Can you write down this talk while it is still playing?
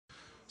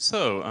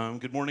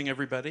Good morning,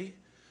 everybody.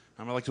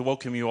 I'd like to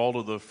welcome you all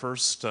to the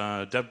first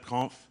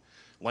DebConf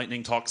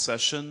lightning talk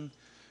session.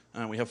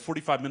 We have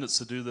 45 minutes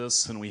to do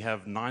this, and we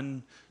have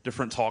 9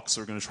 different talks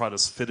that are going to try to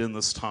fit in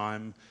this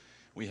time.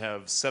 We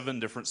have 7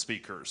 different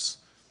speakers.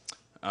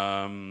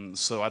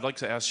 So I'd like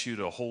to ask you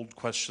to hold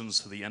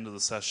questions to the end of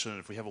the session.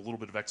 If we have a little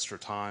bit of extra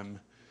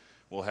time,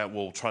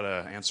 we'll try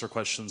to answer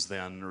questions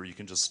then, or you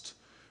can just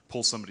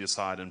pull somebody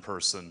aside in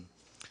person.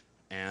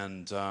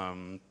 And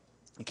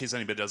in case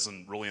anybody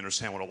doesn't really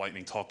understand what a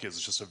lightning talk is,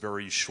 it's just a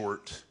very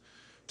short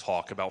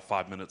talk, about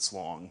 5 minutes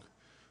long.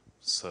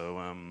 So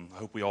I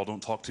hope we all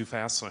don't talk too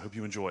fast, and I hope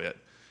you enjoy it.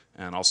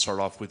 And I'll start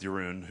off with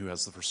Jeroen, who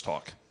has the first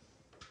talk.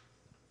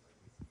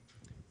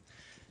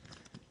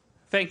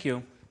 Thank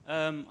you.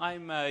 I'm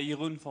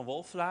Jeroen van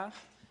Wolflaar,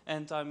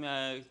 and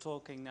I'm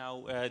talking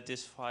now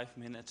this 5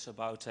 minutes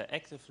about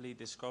actively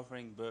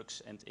discovering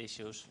bugs and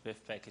issues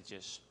with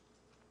packages.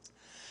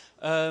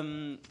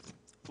 One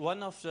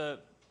of a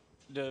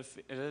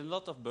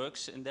lot of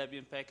bugs in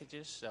Debian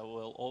packages. There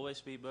will always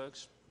be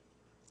bugs.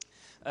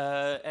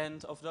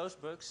 And of those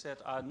bugs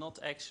that are not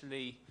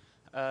actually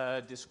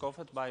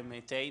discovered by a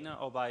maintainer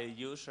or by a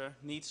user,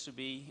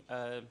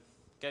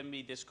 can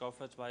be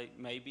discovered by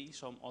maybe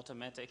some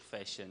automatic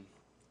fashion.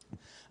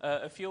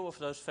 A few of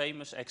those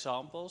famous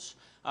examples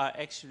are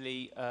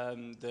actually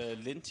the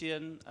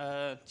lintian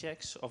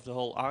checks of the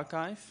whole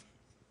archive,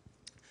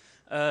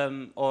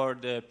 or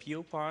the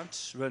PU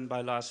parts run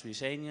by Lars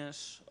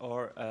Wiesenius,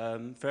 or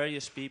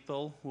various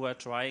people who are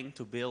trying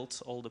to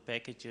build all the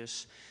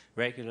packages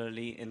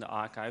regularly in the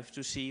archive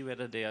to see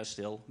whether they are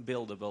still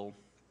buildable.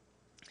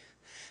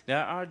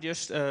 There are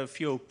just a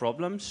few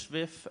problems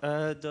with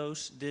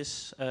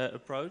this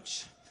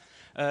approach.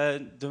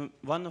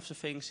 One of the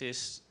things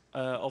is,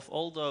 of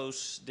all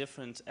those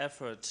different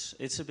efforts,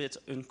 it's a bit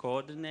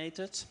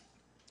uncoordinated.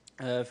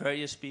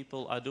 Various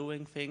people are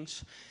doing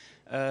things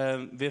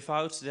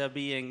without there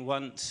being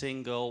one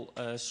single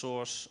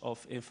source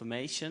of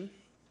information,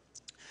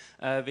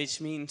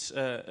 which means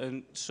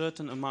a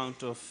certain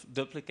amount of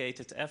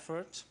duplicated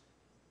effort.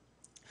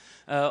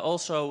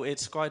 Also,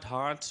 it's quite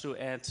hard to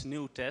add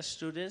new tests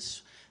to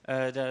this.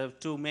 There are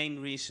 2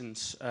 main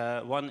reasons.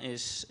 One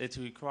is it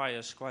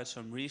requires quite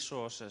some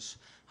resources,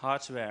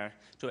 hardware,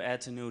 to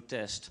add a new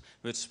test,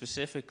 but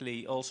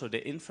specifically also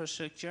the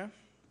infrastructure.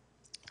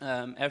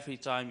 Every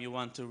time you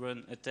want to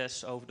run a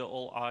test over the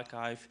whole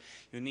archive,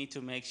 you need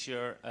to make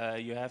sure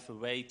you have a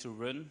way to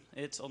run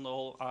it on the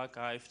whole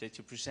archive, that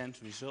you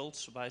present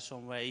results by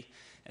some way,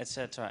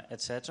 etc.,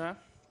 etc.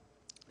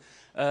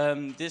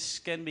 This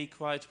can be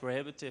quite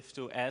prohibitive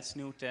to add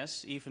new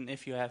tests, even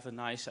if you have a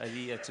nice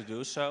idea to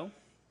do so.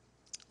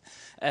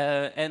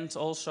 And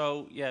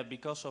also,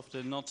 because of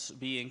the not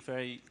being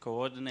very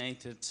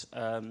coordinated,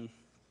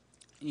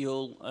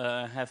 you'll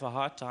have a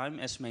hard time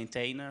as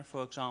maintainer,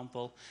 for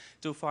example,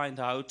 to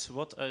find out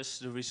what is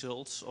the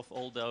results of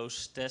all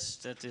those tests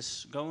that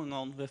is going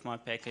on with my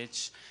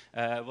package.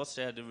 What's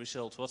the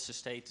result? What's the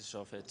status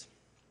of it?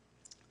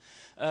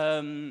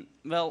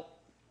 Well,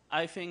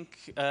 I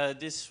think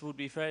this would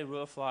be very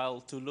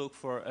worthwhile to look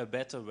for a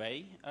better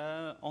way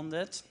on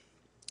that.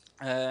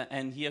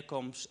 And here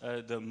comes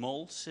the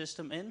MOL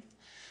system in.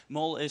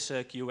 MOL is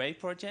a QA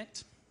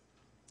project.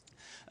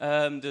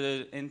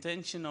 The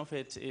intention of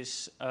it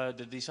is,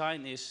 the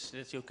design is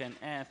that you can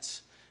add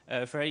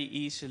very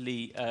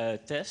easily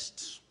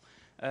tests.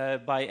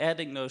 By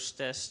adding those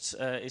tests,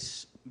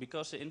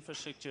 because the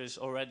infrastructure is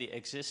already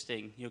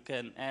existing, you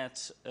can add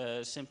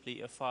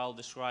simply a file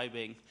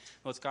describing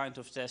what kind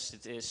of test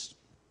it is.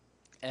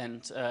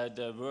 And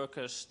the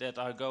workers that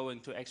are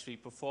going to actually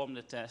perform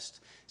the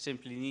test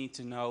simply need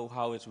to know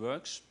how it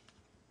works.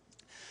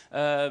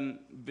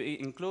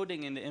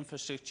 Including in the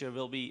infrastructure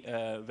will be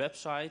a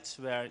website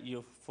where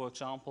you, for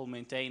example,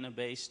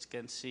 maintainer-based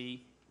can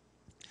see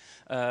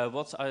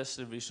what is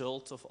the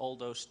result of all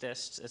those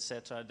tests,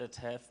 etc., that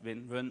have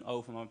been run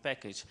over my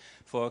package.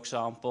 For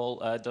example,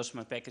 does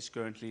my package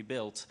currently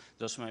build?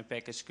 Does my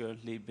package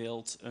currently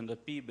build under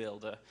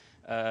pbuilder?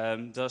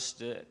 Does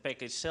the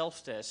package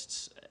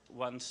self-tests,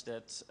 once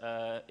that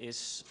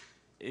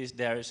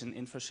there is an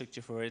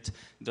infrastructure for it,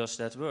 does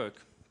that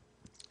work?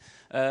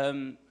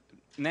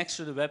 Next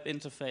to the web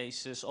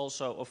interface is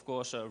also, of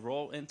course, a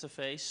raw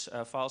interface,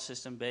 file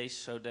system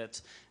based, so that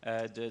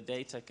the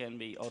data can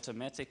be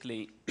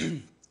automatically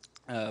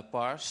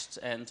parsed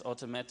and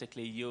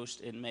automatically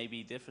used in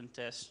maybe different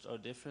tests or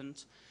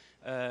different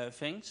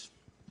things.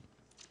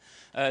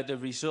 The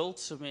result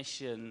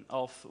submission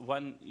of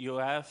when you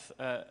have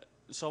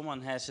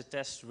someone has a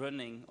test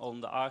running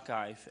on the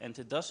archive, and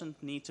it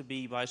doesn't need to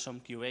be by some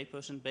QA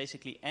person.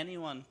 Basically,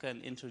 anyone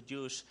can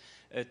introduce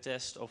a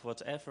test of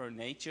whatever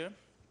nature.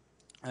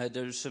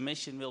 The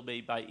submission will be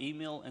by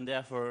email and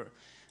therefore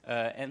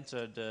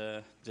enter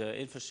the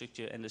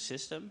infrastructure and the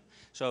system.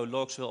 So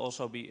logs will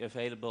also be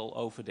available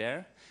over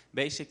there.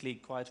 Basically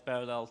quite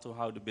parallel to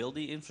how the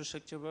building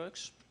infrastructure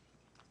works.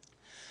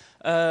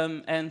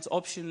 And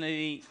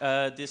optionally,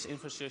 this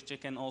infrastructure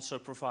can also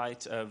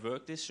provide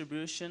work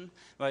distribution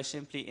by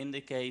simply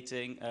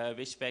indicating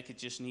which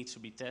packages need to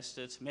be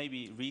tested,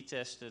 maybe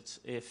retested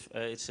if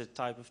it's a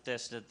type of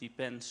test that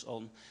depends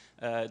on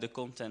the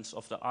contents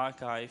of the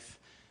archive,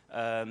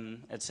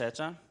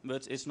 etc.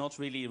 But it's not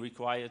really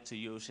required to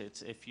use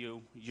it. If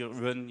you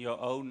run your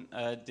own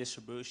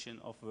distribution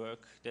of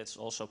work, that's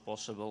also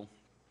possible.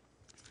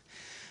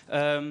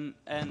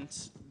 And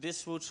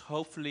this would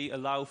hopefully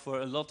allow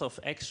for a lot of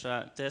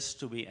extra tests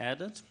to be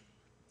added.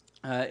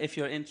 If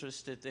you're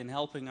interested in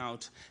helping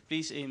out,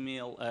 please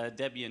email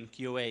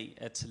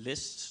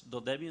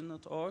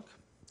debianqa@lists.debian.org.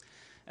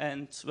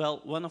 And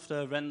well, one of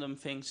the random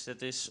things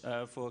that is,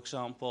 for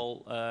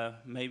example,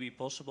 maybe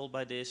possible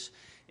by this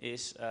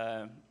is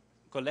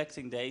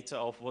collecting data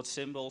of what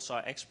symbols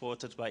are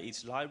exported by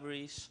each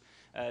libraries,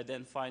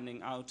 then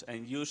finding out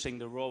and using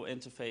the raw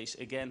interface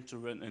again to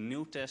run a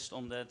new test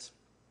on that,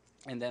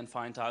 and then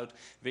find out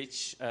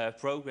which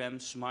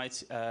programs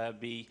might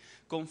be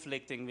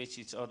conflicting with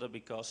each other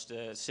because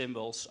the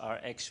symbols are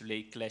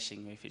actually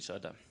clashing with each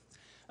other.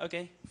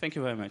 Okay, thank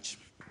you very much.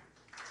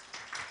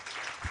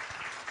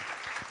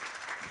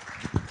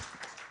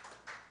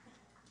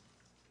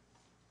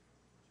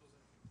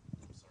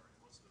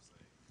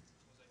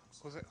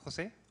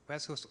 Jose?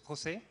 Where's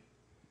Jose?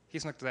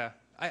 He's not there.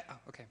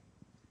 Okay.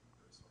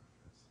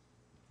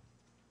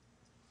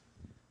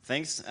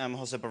 Thanks. I'm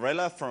Jose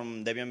Parrella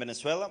from Debian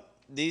Venezuela.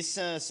 This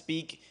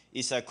Speak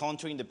is a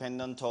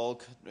country-independent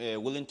talk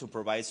willing to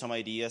provide some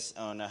ideas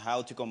on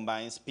how to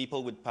combine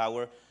people with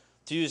power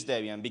to use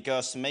Debian,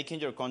 because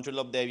making your country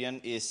love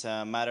Debian is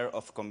a matter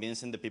of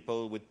convincing the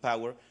people with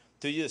power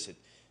to use it.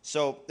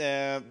 So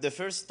the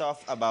first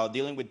stuff about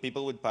dealing with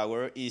people with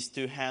power is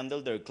to handle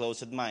their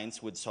closed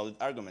minds with solid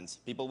arguments.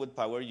 People with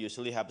power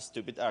usually have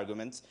stupid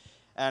arguments,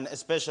 and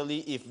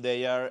especially if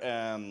they are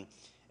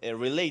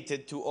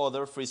related to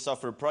other free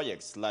software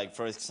projects. Like,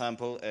 for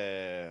example,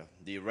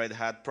 the Red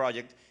Hat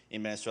project.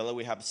 In Venezuela,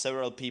 we have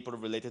several people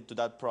related to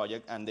that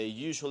project, and they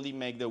usually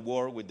make the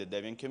war with the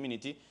Debian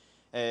community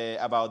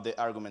about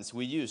the arguments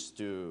we use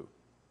to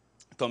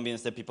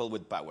convince the people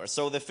with power.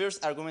 So the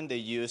first argument they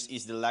use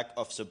is the lack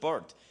of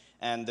support.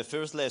 And the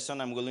first lesson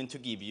I'm willing to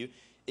give you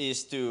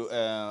is to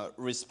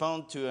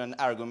respond to an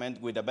argument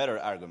with a better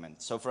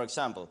argument. So for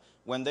example,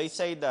 when they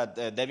say that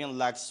Debian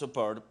lacks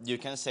support, you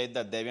can say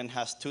that Debian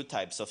has two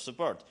types of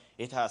support.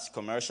 It has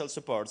commercial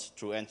supports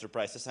through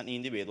enterprises and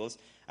individuals,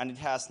 and it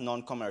has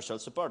non-commercial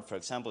support. For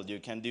example, you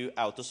can do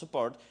auto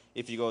support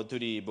if you go to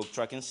the book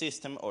tracking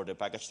system or the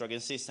package tracking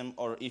system,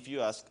 or if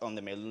you ask on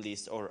the mailing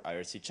list or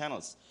IRC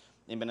channels.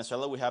 In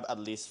Venezuela, we have at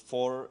least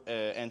 4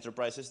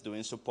 enterprises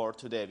doing support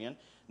to Debian.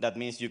 That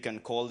means you can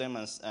call them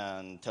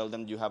and tell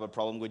them you have a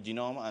problem with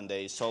GNOME, and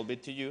they solve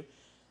it to you.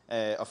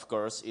 Of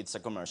course, it's a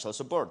commercial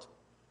support.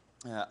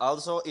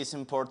 Also, it's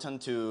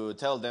important to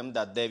tell them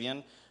that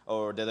Debian,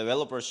 or the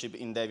developership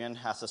in Debian,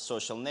 has a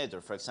social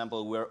nature. For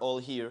example, we're all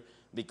here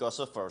because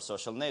of our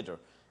social nature.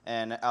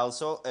 And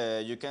also,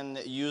 you can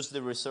use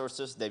the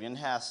resources Debian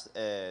has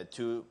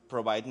to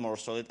provide more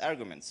solid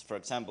arguments. For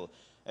example,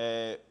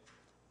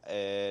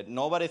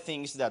 nobody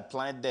thinks that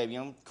Planet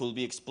Debian could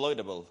be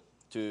exploitable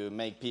to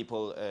make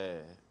people,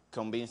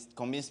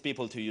 convince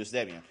people to use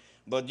Debian.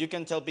 But you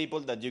can tell people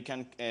that you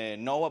can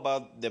know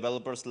about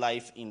developers'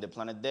 life in the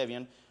Planet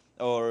Debian,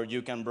 or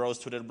you can browse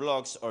to their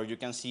blogs, or you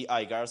can see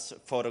iGuard's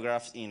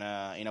photographs in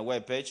a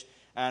web page.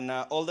 And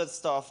all that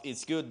stuff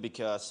is good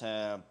because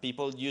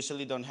people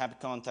usually don't have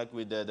contact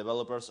with the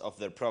developers of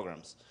their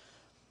programs.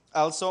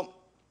 Also,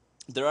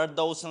 there are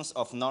dozens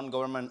of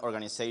non-government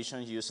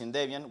organizations using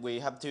Debian. We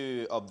have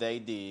to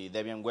update the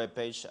Debian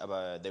webpage.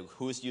 About the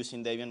who's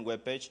using Debian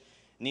webpage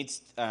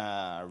needs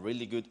a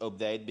really good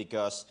update,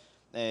 because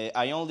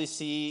I only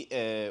see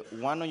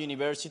one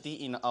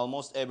university in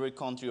almost every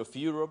country of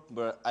Europe,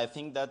 but I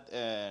think that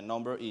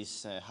number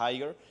is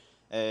higher.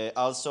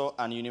 Also,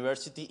 a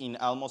university in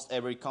almost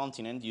every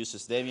continent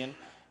uses Debian,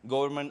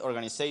 government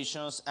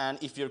organizations,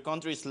 and if your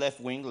country is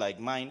left-wing like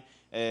mine,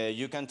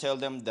 you can tell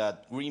them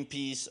that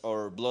Greenpeace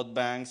or blood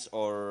banks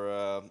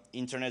or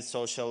internet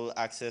social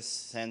access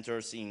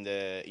centers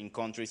in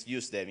countries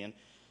use Debian.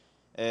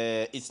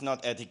 It's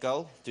not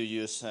ethical to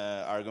use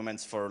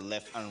arguments for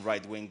left and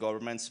right-wing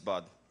governments,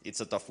 but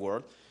it's a tough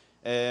word.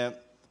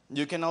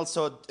 You can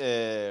also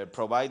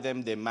provide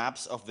them the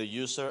maps of the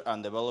user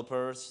and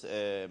developers,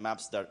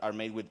 maps that are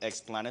made with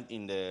XPlanet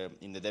in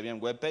the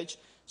Debian webpage,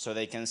 so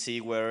they can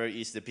see where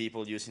is the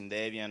people using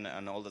Debian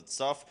and all that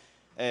stuff.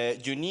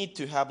 You need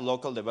to have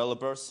local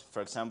developers.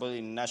 For example,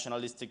 in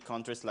nationalistic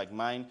countries like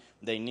mine,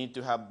 they need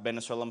to have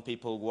Venezuelan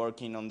people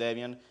working on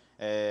Debian.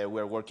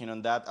 We're working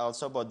on that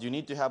also, but you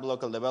need to have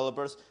local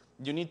developers.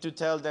 You need to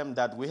tell them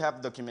that we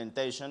have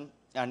documentation,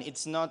 and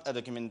it's not a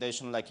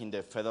documentation like in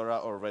the Fedora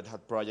or Red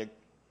Hat project.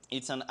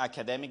 It's an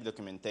academic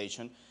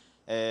documentation.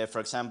 For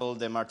example,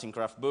 the Martin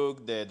Kraft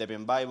book, the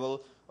Debian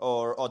Bible,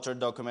 or other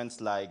documents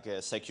like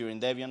Securing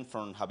Debian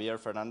from Javier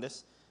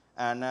Fernandez.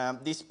 And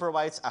this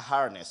provides a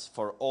harness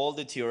for all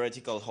the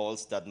theoretical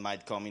holes that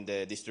might come in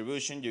the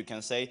distribution. You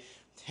can say,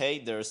 hey,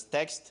 there's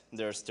text,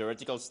 there's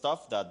theoretical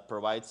stuff that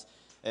provides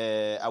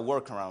a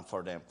workaround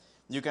for them.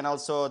 You can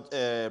also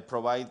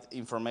provide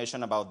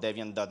information about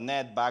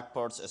Debian.net,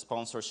 backports,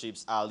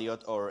 sponsorships,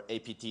 Alliot, or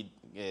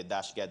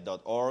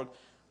apt-get.org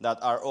that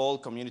are all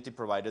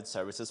community-provided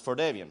services for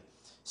Debian.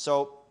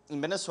 So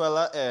in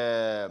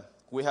Venezuela,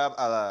 we have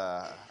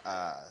an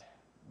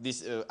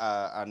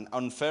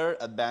unfair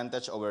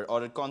advantage over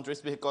other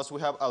countries because we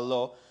have a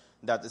law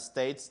that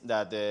states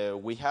that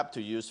we have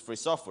to use free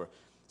software.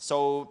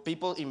 So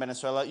people in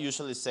Venezuela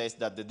usually say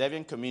that the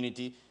Debian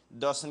community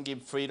doesn't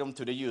give freedom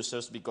to the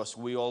users because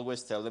we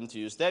always tell them to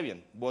use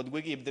Debian, but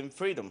we give them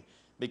freedom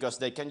because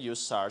they can use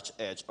Sarge,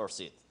 Edge, or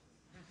Zed.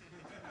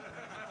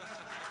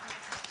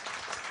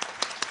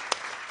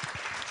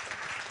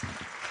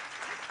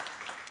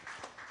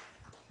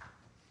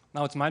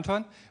 Now it's my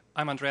turn.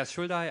 I'm Andreas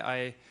Schuldai.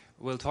 I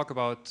will talk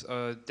about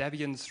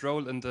Debian's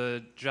role in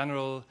the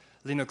general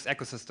Linux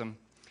ecosystem.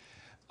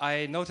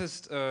 I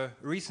noticed a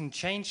recent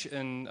change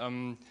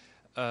in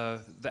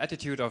the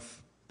attitude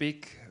of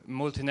big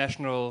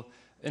multinational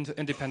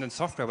independent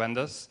software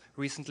vendors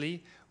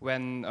recently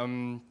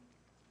when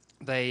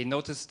they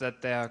noticed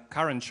that their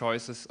current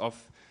choices of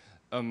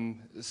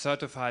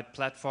certified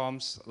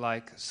platforms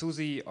like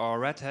SUSE or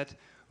Red Hat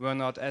were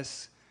not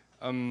as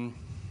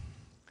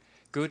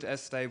good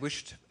as they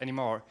wished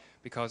anymore,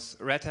 because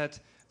Red Hat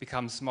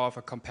becomes more of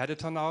a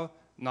competitor now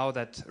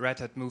that Red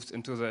Hat moves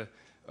into the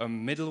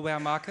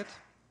middleware market.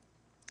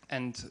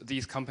 And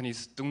these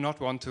companies do not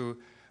want to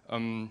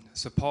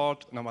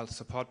support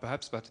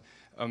perhaps, but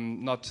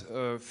not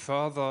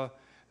further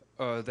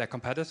their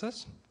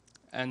competitors.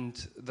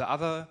 And the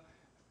other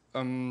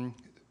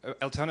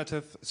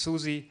alternative,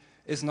 SUSE,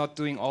 is not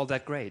doing all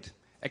that great.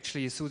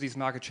 Actually, SUSE's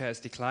market share is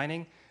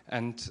declining,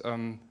 and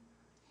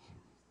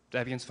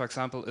Debian's, for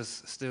example,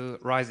 is still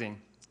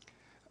rising.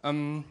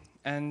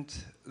 And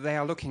they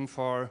are looking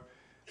for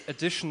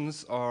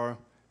additions or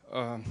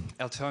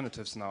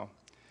alternatives now.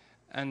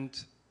 And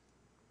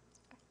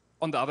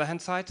on the other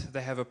hand side,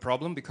 they have a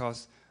problem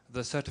because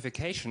the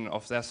certification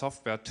of their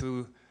software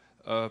to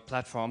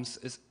platforms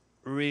is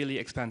really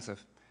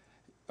expensive.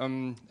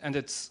 And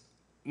it's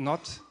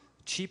not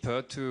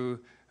cheaper to,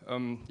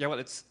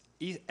 it's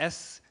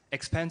as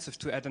expensive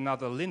to add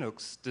another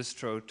Linux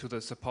distro to the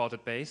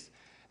supported base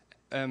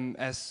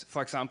as,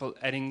 for example,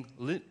 adding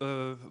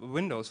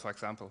Windows, for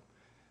example.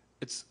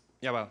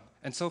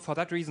 And so for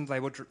that reason, they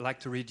would like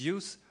to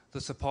reduce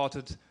the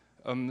supported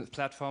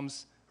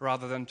platforms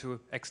rather than to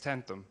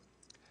extend them.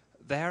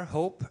 Their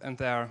hope and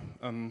their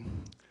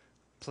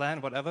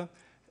plan, whatever,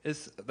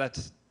 is that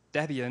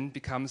Debian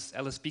becomes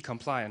LSB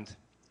compliant,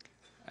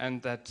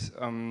 and that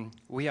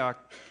we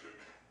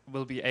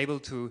will be able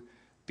to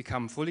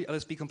become fully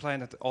LSB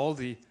compliant, that all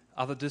the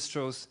other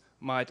distros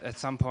might at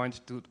some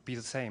point be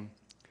the same.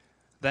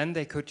 Then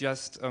they could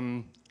just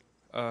do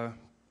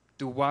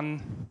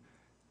one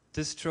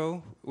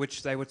distro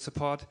which they would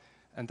support,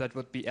 and that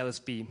would be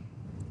LSB.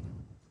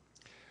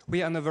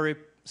 We are in a very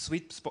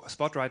sweet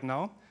spot right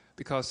now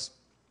because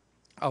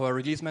our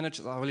release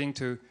managers are willing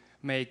to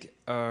make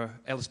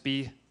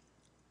LSB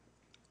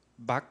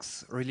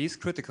bugs release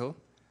critical,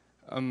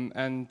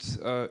 and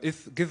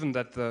if given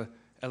that the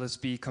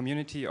LSB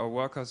community or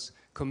workers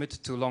commit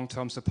to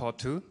long-term support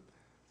too,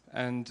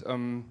 and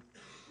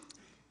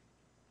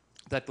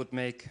that would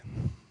make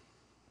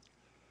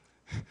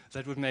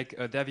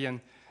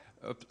Debian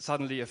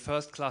suddenly a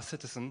first-class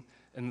citizen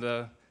in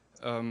the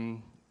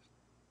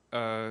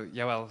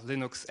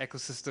Linux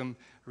ecosystem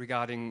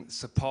regarding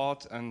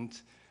support,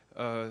 and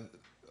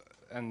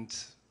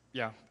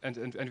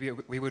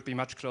we would be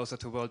much closer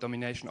to world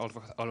domination all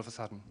of a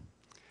sudden.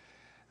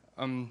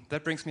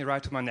 That brings me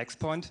right to my next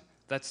point.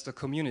 That's the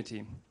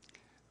community.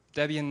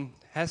 Debian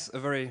has a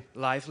very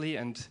lively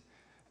and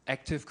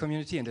active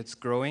community, and it's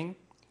growing.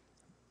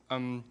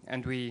 And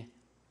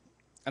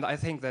I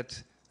think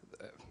that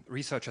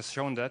research has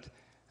shown that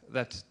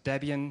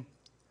Debian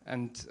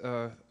and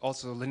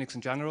also Linux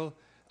in general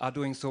are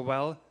doing so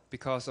well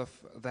because of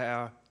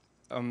their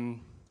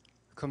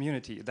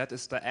community. That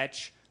is the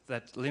edge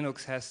that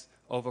Linux has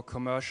over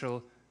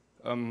commercial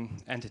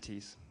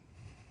entities.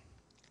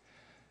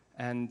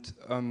 And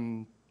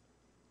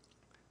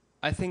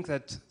I think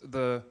that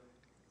the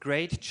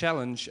great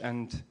challenge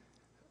and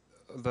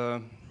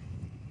that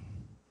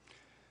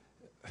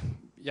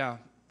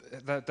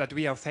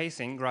we are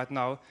facing right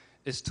now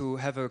is to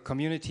have a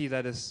community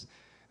that is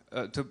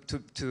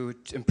to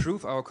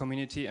improve our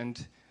community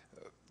and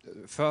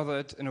further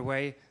it in a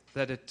way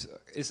that it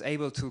is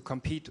able to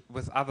compete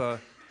with other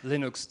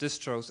Linux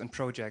distros and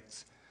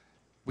projects.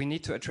 We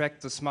need to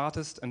attract the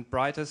smartest and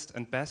brightest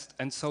and best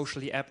and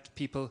socially apt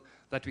people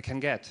that we can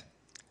get.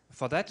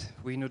 For that,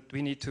 we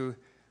need to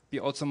be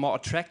also more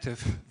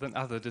attractive than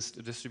other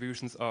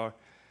distributions or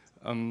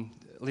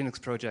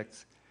Linux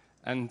projects.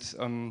 And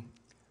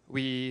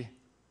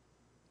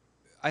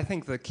I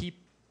think the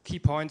key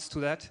points to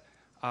that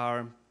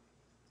are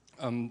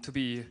to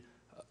be,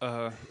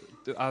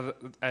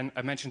 and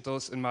I mentioned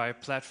those in my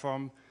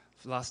platform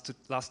last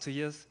 2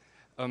 years,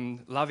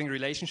 loving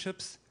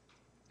relationships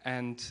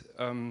and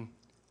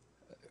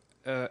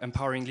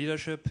empowering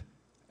leadership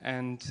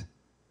and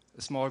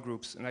small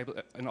groups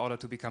in order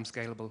to become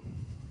scalable.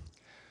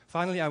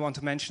 Finally, I want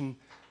to mention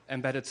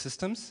embedded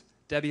systems.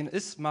 Debian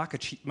is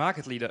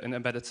market leader in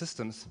embedded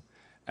systems,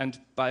 and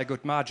by a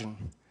good margin.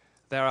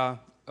 There are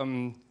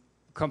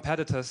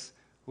competitors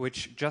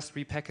which just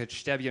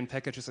repackage Debian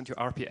packages into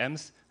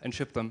RPMs and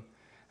ship them,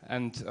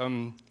 and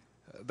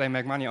they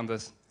make money on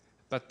this.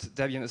 But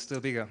Debian is still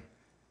bigger.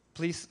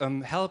 Please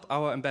help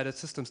our embedded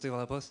systems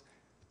developers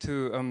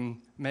to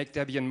make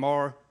Debian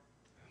more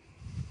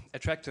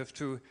attractive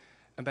to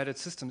embedded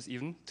systems,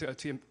 even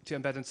to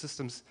embedded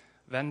systems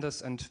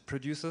vendors and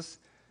producers,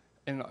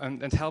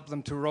 and help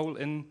them to roll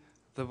in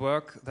the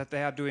work that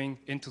they are doing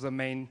into the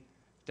main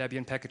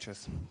Debian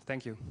packages.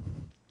 Thank you.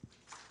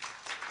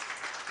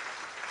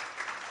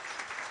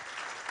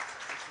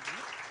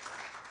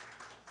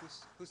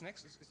 Who's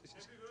next? Happy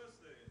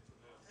birthday.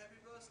 Happy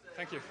birthday.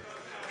 Thank you.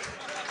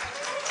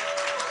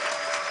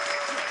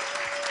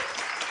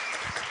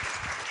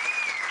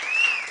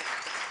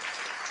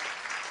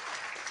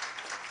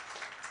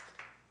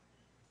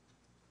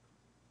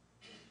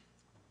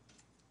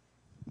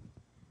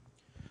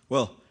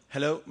 Well,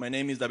 hello, my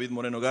name is David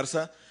Moreno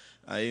Garza.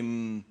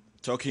 I'm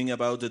talking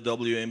about the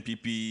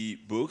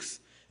WMPP books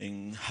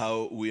and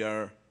how we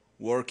are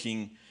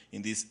working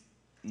in this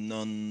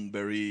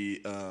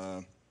non-very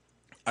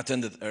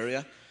attended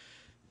area.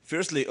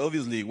 Firstly,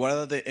 obviously, what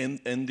are the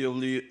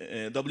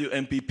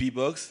WMPP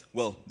books?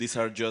 Well, these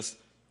are just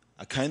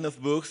a kind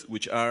of books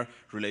which are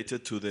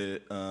related to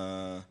the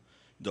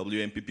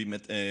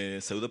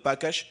WMPP pseudo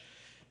package.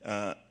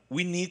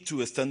 We need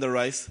to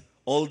standardize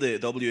all the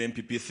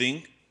WMPP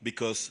thing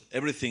because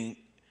everything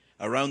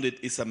around it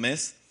is a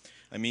mess.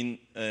 I mean,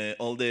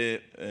 all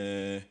the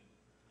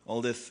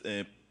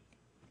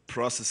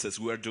processes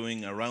we are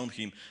doing around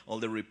him, all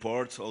the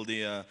reports, all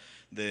the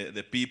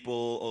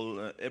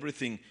people,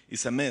 everything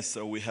is a mess.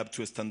 So we have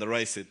to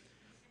standardize it.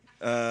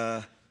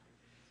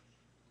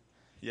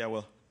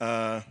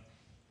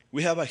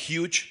 We have a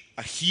huge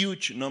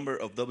number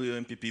of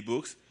WMPP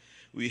books.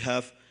 We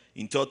have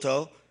in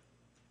total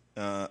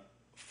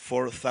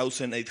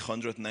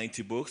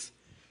 4,890 books.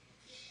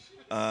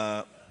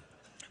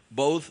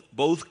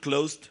 Both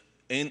closed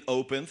and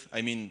opened,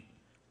 I mean,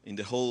 in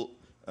the whole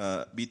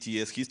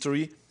BTS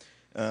history.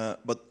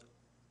 But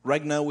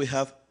right now we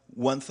have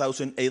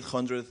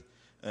 1,800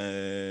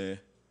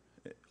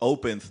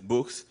 opened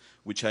books,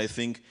 which I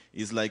think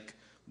is like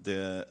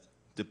the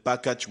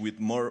package with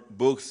more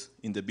books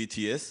in the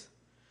BTS.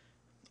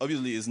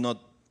 Obviously, it's not,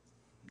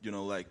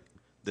 like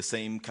the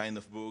same kind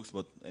of books,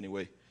 but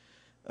anyway.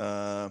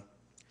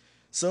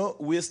 So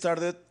we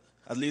started,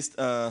 at least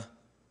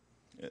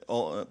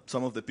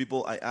some of the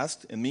people I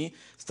asked and me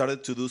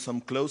started to do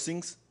some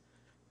closings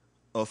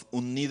of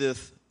unneeded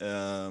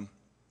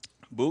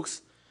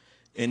books,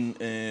 and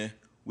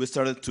we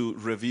started to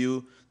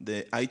review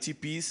the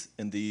ITPs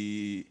and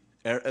the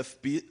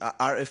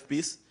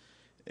RFPs.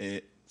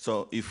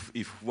 So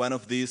if one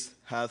of these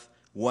had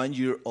 1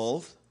 year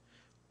old,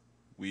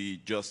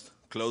 we just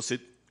close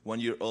it. 1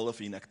 year old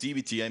of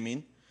inactivity, I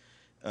mean.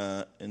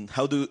 And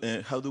how do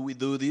we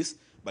do this?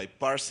 By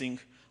parsing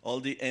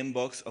all the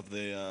mbox of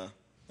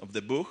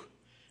the book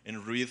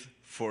and read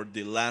for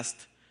the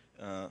last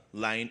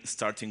line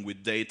starting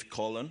with date :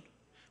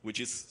 which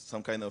is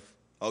some kind of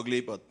ugly,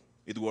 but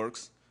it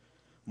works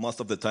most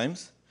of the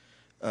times.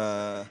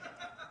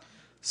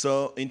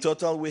 So in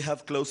total, we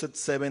have closed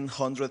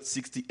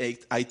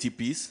 768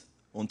 ITPs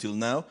until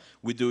now.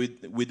 We do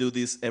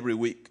this every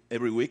week.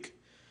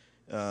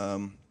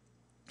 And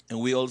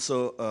we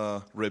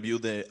also review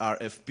the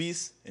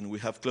RFPs, and we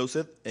have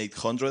closed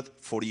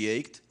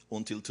 848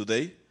 until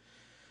today.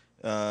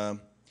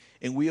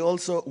 And we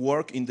also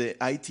work in the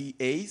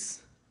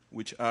ITAs,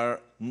 which are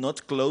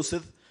not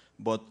closed,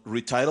 but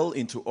retitled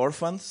into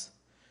orphans.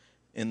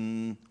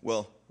 And,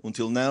 well,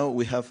 until now,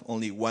 we have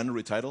only one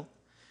retitle,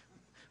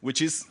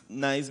 which is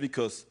nice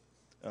because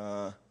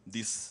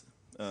this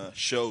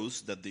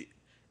shows that the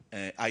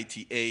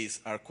ITAs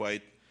are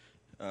quite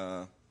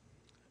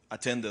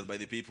attended by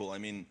the people. I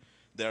mean,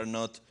 they are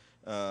not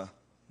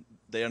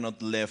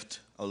left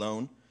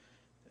alone.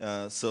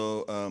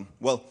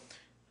 Well,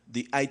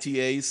 the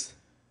ITAs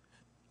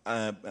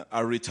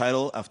are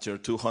retitled after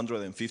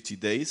 250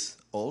 days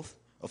of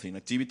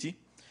inactivity.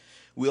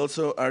 We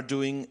also are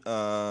doing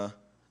a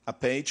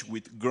page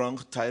with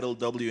Gronk titled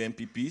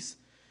WMPPs,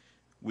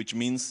 which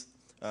means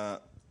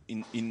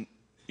in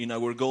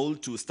our goal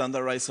to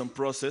standardize some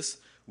process,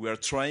 we are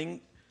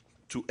trying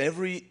to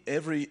every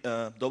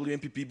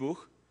WMPP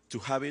book to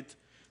have it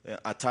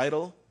a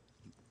title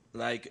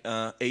like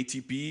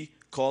ATP :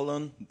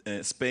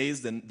 space,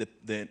 then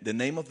the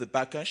name of the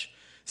package,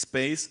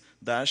 space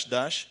dash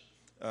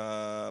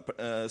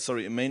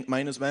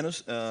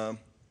minus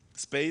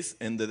space,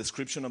 and the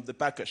description of the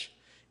package.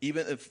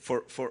 Even if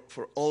for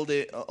all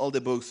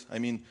the books, I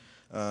mean,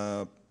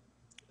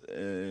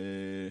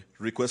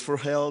 request for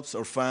helps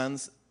or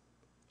fans,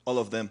 all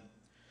of them.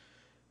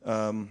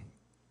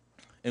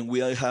 And we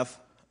have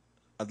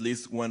at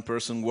least one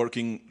person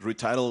working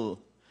retitle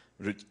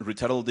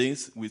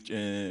this, which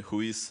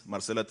who is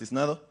Marcela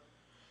Tiznado,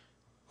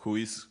 who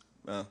is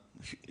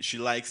she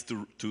likes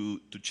to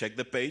check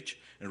the page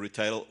and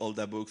retitle all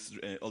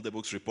the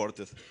books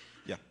reported.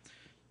 Yeah.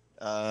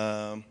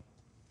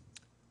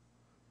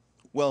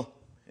 Well,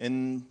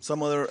 and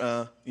some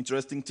other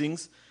interesting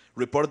things.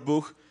 Report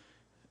book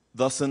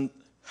doesn't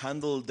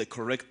handle the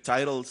correct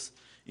titles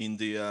in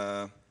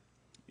the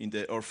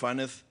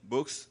orphaned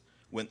books.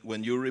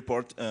 When you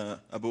report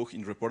a book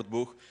in report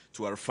book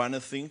to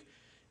orphaned thing,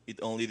 it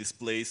only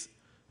displays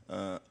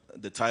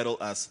the title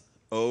as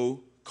O: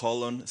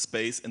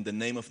 space and the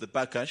name of the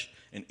package,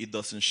 and it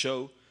doesn't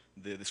show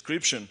the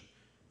description.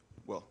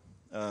 Well,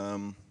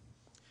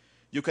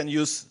 you can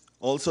use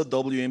also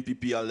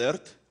WMPP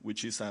Alert,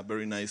 which is a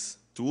very nice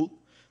tool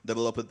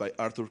developed by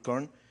Arthur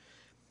Korn.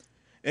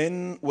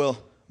 And well,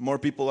 more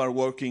people are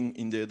working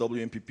in the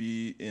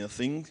WMPP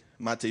thing.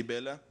 Matej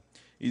Bela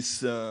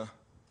is,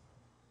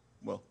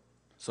 well,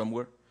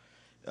 somewhere,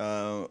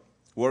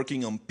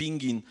 working on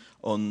pinging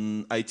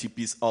on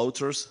ITP's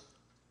authors.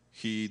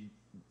 He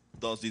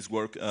does this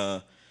work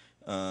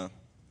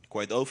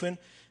quite often.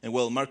 And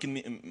well, Martin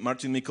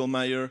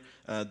Mickelmeier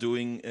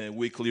doing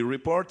weekly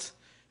reports.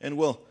 And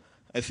well,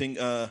 I think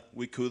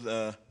we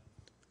could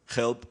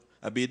help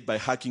a bit by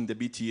hacking the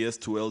BTS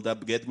to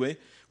LDAP Gateway,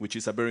 which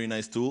is a very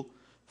nice tool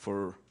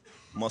for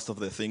most of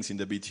the things in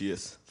the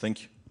BTS.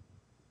 Thank you.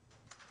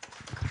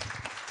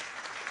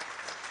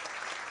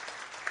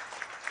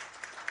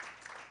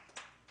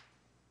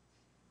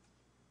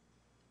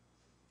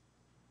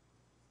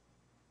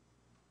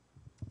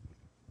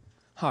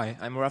 Hi,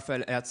 I'm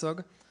Raphael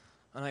Herzog,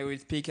 and I will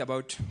speak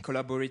about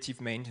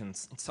collaborative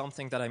maintenance. It's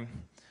something that I'm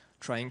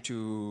trying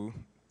to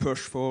push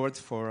forward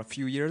for a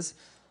few years,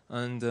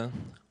 and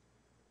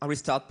I will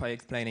start by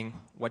explaining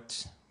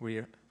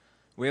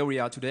where we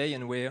are today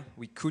and where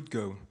we could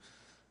go.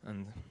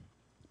 And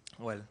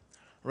well,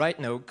 right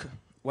now,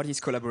 what is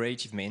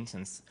collaborative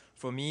maintenance?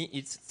 For me,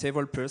 it's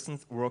several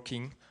persons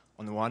working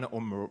on one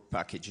or more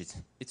packages.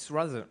 It's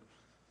rather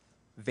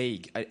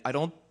vague. I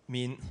don't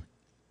mean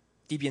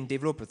Debian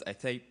developers, I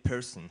say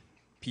person,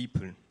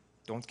 people,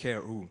 don't care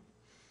who.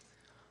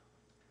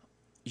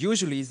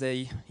 Usually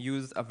they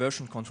use a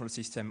version control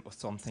system or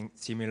something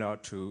similar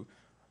to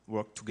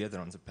work together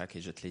on the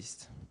package at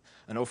least.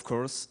 And of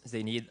course,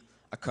 they need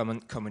a common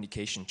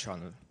communication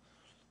channel.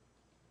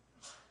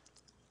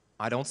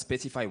 I don't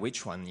specify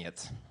which one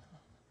yet.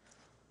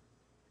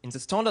 In the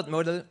standard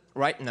model,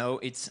 right now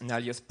it's an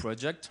alias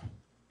project,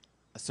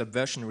 a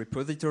subversion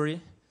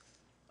repository,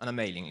 and a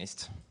mailing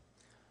list.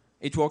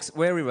 It works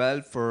very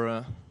well for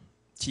a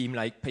team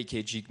like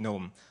PKG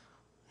GNOME.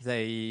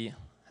 They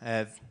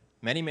have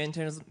many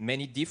maintainers,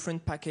 many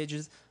different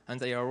packages, and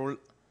they are all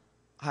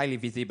highly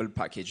visible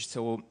packages.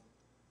 So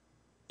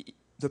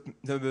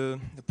the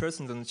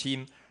persons on the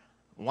team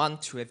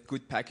want to have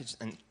good packages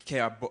and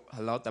care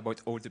a lot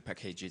about all the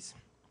packages.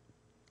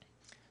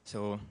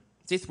 So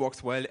this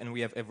works well, and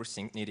we have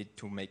everything needed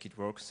to make it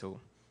work, so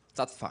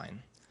that's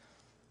fine.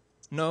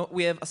 Now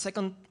we have a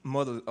second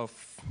model of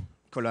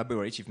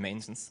collaborative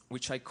maintenance,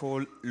 which I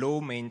call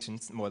low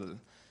maintenance model.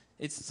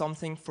 It's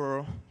something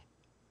for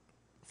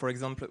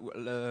example,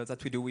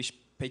 that we do with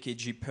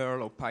PKG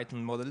Perl or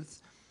Python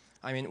models.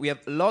 I mean, we have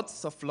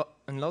lots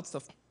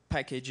of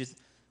packages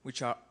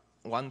which are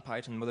one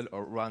Python model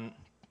or one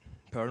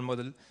Perl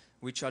model,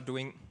 which are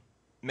doing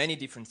many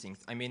different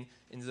things. I mean,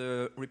 in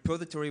the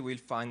repository, we'll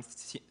find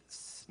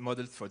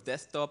models for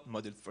desktop,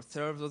 models for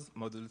servers,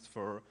 models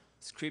for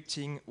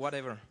scripting,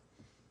 whatever.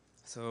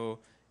 So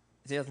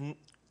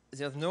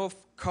there's no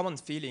common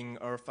feeling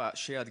of a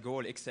shared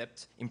goal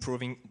except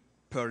improving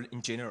Perl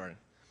in general.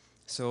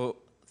 So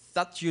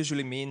that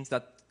usually means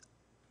that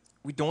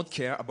we don't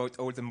care about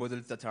all the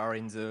models that are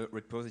in the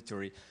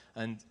repository,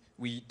 and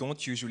we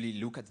don't usually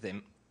look at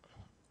them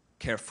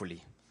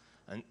carefully.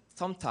 And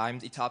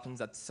sometimes it happens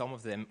that some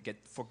of them get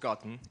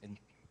forgotten and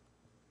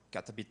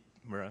get a bit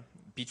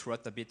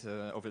rot a bit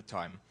over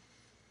time.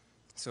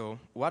 So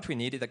what we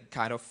need is a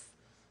kind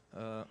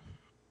of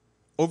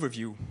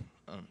overview.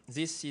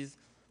 This is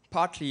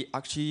partly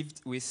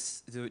achieved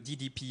with the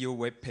DDPO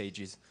web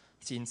pages.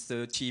 Since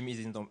the team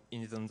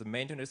is on the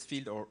maintenance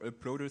field or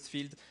uploaders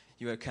field,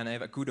 you can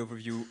have a good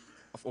overview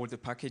of all the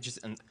packages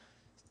and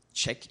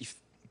check if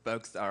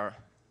bugs are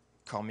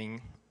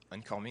coming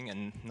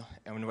and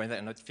when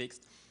they're not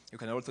fixed. You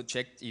can also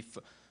check if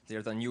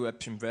there's a new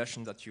upstream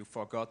version that you've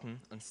forgotten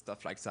and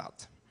stuff like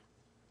that.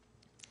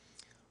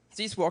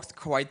 This works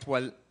quite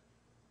well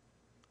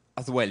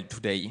as well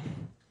today.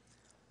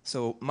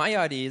 So my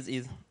idea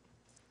is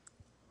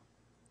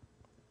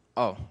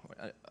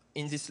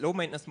in this low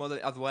maintenance model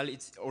as well,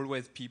 it's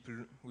always people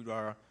who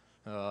are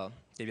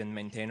Debian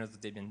maintainers,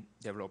 Debian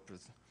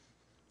developers.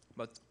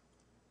 But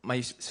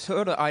my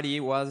third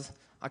idea was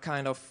a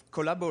kind of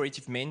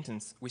collaborative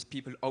maintenance with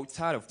people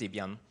outside of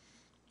Debian.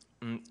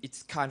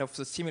 It's kind of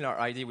a similar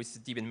idea with the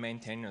Debian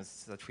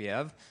maintainers that we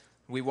have.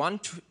 We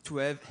want to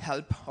have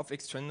help of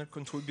external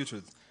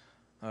contributors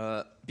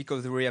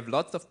because we have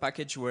lots of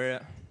packages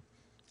where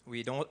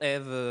We don't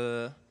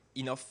have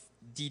enough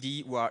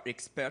DD who are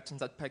experts in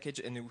that package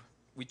and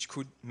which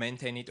could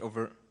maintain it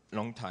over a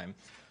long time.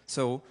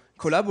 So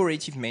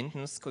collaborative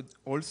maintenance could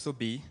also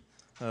be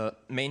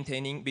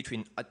maintaining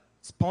between a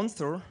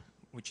sponsor,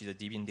 which is a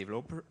Debian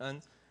developer,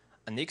 and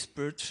an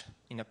expert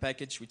in a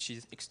package which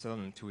is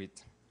external to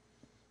it.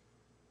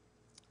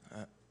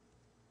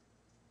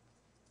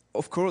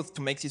 Of course,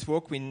 to make this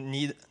work, we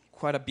need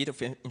quite a bit of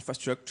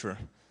infrastructure.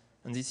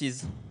 And this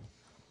is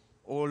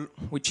all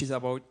which is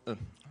about,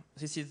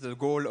 this is the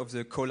goal of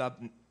the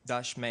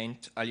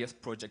collab-maint alias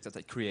project that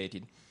I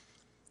created.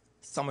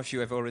 Some of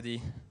you have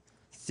already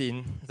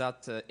seen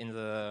that in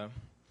the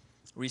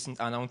recent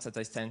announce that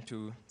I sent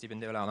to Debian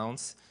Developer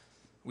Announce.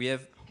 We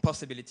have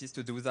possibilities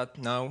to do that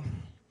now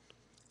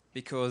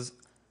because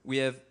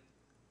we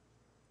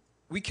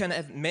can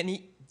have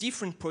many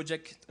different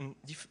projects and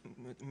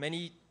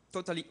many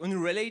totally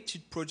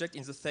unrelated projects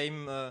in the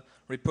same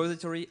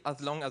repository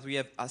as long as we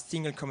have a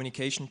single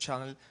communication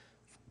channel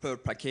per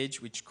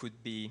package, which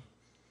could be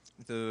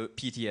the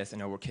PTS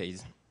in our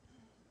case.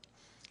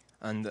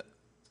 And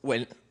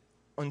well,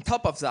 on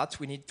top of that,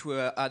 we need to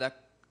add a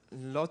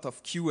lot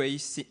of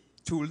QA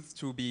tools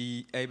to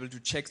be able to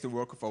check the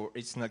work of our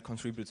external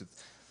contributors.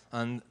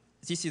 And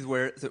this is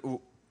where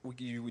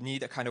you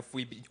need a kind of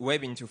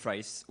web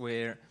interface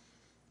where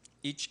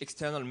each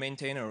external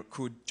maintainer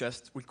could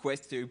just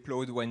request to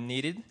upload when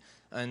needed.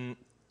 And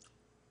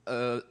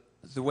the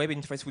web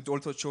interface would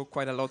also show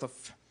quite a lot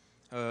of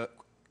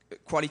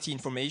quality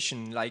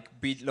information,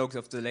 like build logs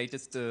of the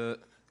latest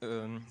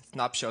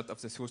snapshot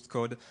of the source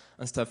code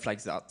and stuff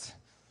like that.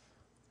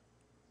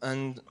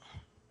 And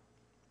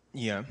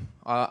yeah,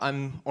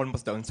 I'm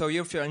almost done. So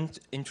if you're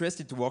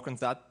interested to work on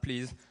that,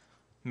 please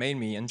mail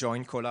me and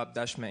join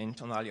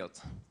collab-maint on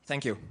Alliot.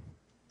 Thank you.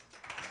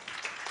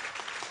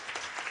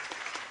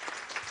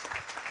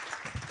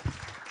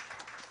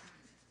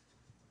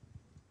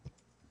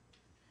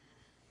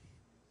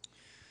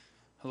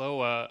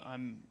 Hello,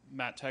 I'm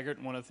Matt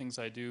Taggart. One of the things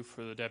I do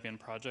for the Debian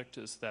project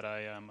is that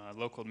I am a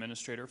local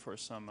administrator for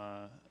some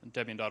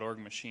Debian.org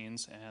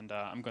machines, and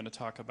I'm going to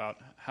talk about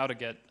how to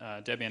get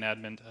Debian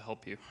admin to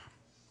help you.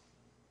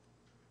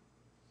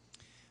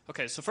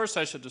 Okay, so first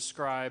I should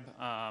describe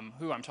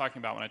who I'm talking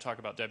about when I talk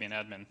about Debian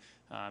admin,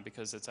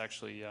 because it's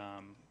actually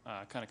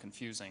kind of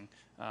confusing.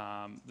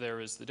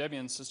 There is the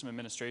Debian system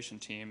administration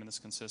team, and this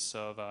consists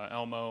of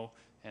Elmo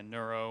and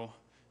Neuro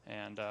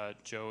and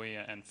Joey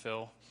and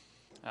Phil.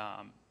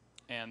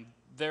 And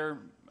their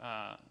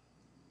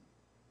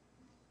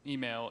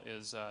email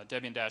is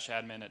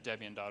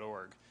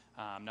debian-admin@debian.org.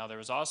 Now there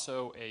is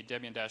also a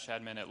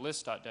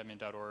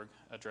debian-admin@list.debian.org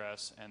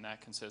address, and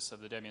that consists of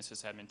the Debian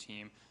sysadmin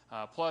team,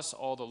 plus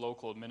all the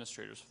local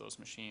administrators for those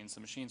machines.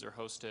 The machines are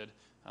hosted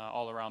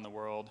all around the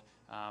world,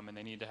 and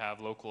they need to have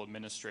local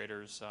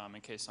administrators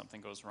in case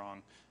something goes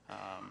wrong.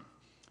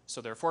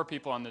 So there are 4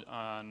 people in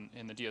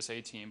the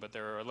DSA team, but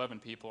there are 11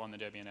 people on the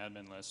Debian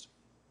admin list.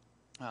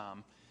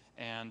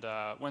 And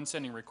when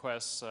sending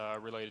requests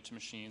related to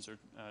machines or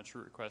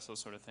true requests, those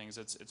sort of things,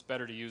 it's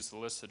better to use the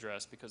list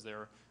address because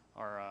there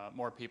are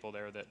more people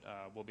there that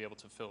will be able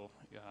to fill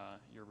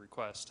your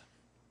request.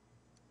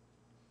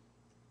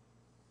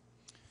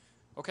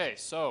 Okay,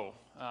 so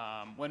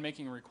when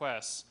making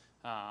requests,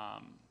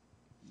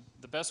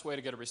 the best way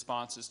to get a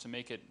response is to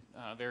make it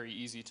very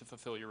easy to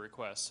fulfill your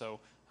request. So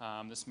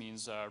this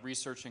means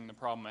researching the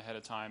problem ahead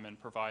of time and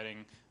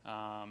providing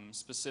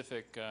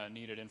specific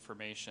needed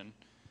information.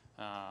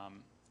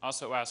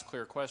 Also ask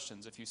clear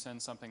questions. If you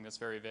send something that's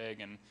very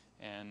vague and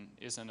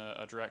isn't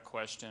a direct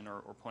question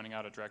or pointing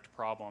out a direct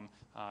problem,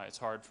 it's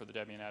hard for the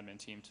Debian admin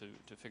team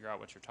to figure out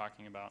what you're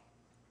talking about.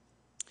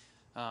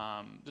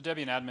 The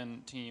Debian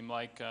admin team,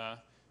 like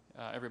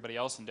everybody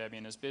else in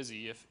Debian, is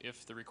busy.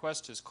 If the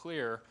request is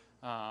clear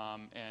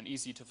and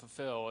easy to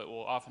fulfill, it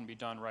will often be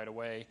done right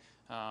away.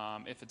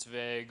 If it's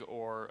vague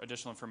or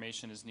additional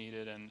information is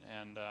needed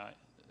and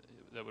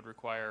that would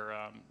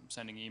require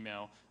sending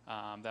email,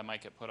 that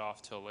might get put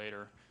off till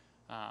later.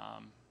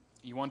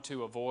 You want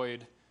to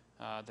avoid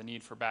the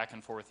need for back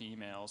and forth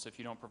emails. If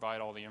you don't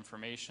provide all the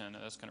information,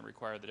 that's going to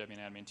require the Debian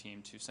admin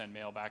team to send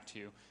mail back to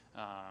you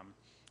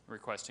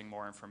requesting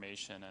more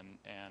information,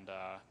 and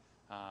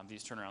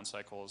these turnaround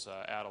cycles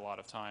add a lot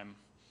of time.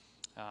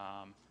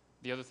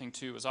 The other thing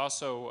too is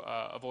also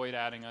avoid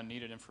adding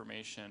unneeded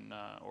information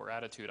or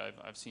attitude.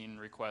 I've seen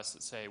requests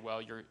that say,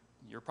 well,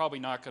 you're probably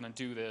not going to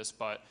do this,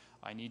 but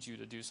I need you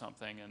to do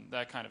something, and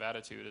that kind of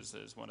attitude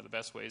is one of the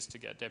best ways to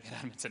get Debian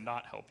admin to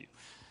not help you.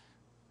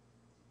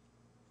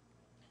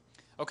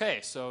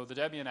 Okay, so the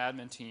Debian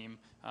admin team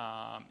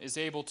is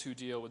able to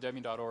deal with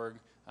Debian.org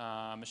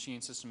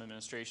machine system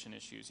administration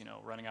issues,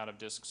 running out of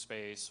disk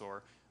space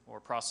or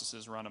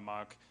processes run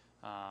amok.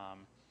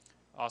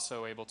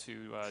 Also able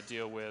to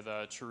deal with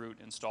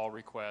chroot install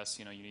requests.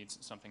 You need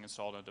something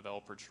installed on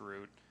developer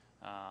chroot.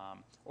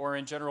 Or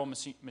in general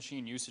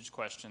machine usage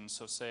questions.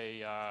 So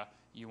say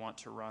you want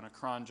to run a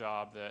cron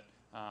job that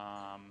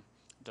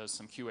does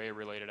some QA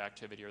related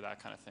activity or that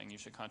kind of thing. You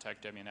should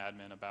contact Debian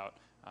admin about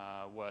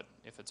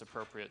if it's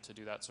appropriate to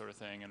do that sort of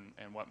thing,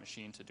 and what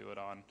machine to do it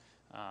on,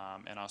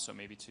 and also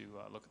maybe to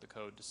look at the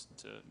code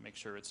to make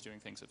sure it's doing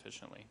things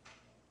efficiently.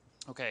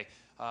 Okay,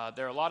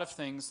 there are a lot of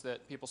things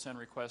that people send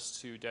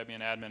requests to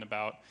Debian admin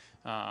about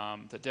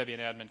that Debian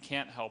admin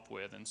can't help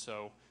with, and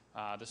so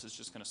this is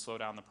just going to slow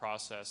down the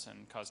process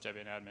and cause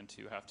Debian admin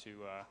to have to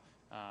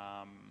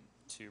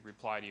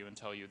reply to you and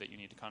tell you that you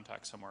need to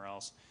contact somewhere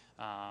else.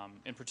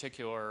 In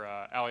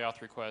particular,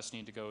 aliauth requests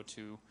need to go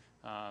to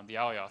the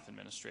aliauth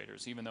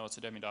administrators. Even though it's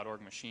a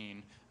Debian.org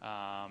machine,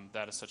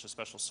 that is such a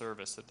special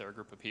service that there are a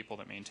group of people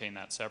that maintain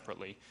that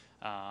separately.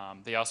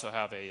 They also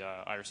have a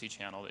IRC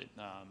channel that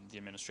the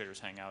administrators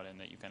hang out in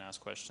that you can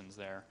ask questions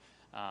there.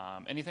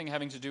 Anything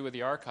having to do with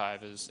the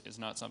archive is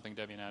not something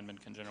Debian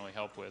admin can generally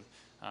help with,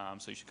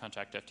 so you should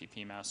contact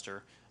FTP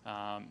master.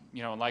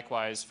 You know, and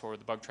likewise for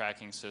the bug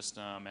tracking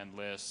system and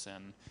lists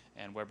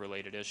and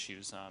web-related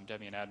issues,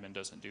 Debian admin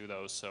doesn't do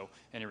those, so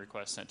any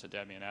request sent to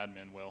Debian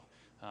admin will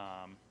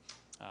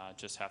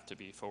just have to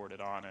be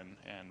forwarded on,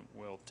 and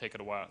will take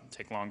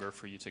longer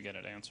for you to get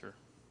an answer.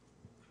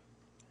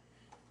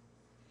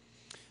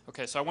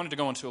 Okay, so I wanted to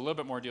go into a little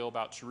bit more deal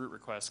about to-root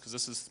requests, because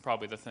this is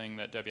probably the thing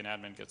that Debian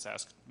admin gets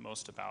asked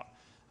most about.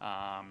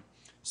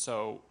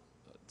 So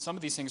some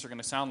of these things are going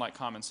to sound like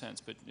common sense,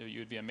 but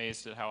you'd be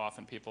amazed at how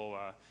often people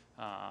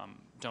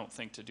don't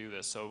think to do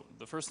this. So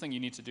the first thing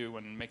you need to do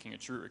when making a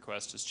to-root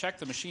request is check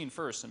the machine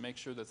first and make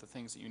sure that the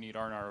things that you need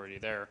aren't already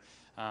there.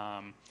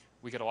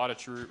 We get a lot of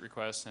to-root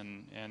requests,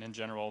 and in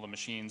general, the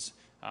machines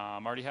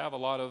already have a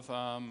lot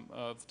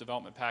of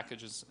development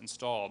packages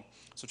installed.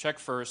 So check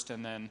first,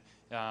 and then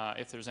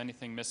if there's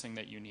anything missing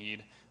that you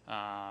need,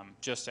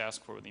 just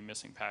ask for the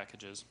missing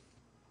packages.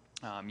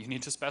 You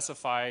need to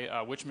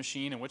specify which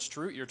machine and which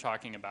to-root you're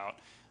talking about.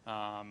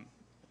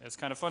 It's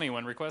kind of funny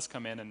when requests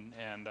come in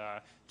and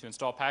to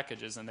install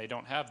packages, and they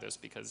don't have this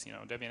because, you know,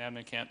 Debian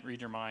admin can't read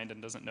your mind and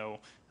doesn't know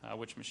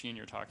which machine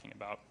you're talking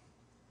about.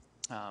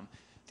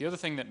 The other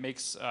thing that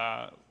makes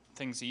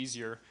things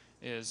easier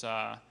is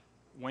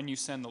when you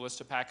send the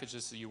list of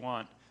packages that you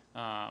want,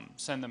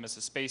 send them as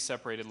a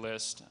space-separated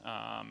list,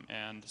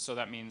 and so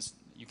that means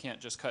you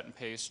can't just cut and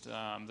paste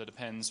the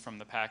depends from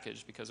the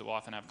package, because it will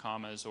often have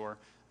commas or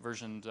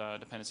versioned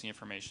dependency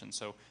information.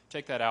 So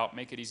take that out,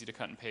 make it easy to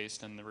cut and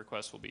paste, and the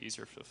request will be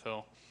easier to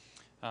fulfill.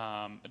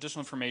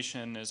 Additional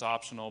information is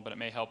optional, but it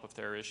may help if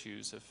there are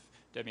issues if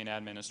Debian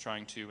admin is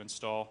trying to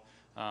install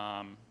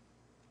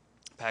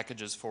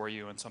packages for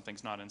you and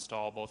something's not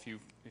installable.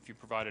 If you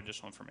provide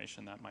additional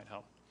information, that might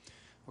help.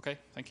 Okay,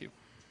 thank you.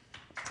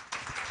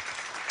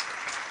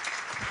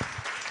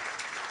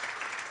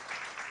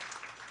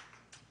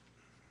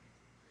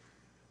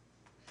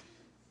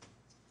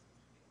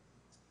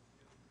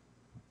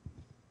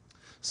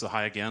 So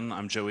hi again,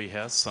 I'm Joey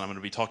Hess, and I'm going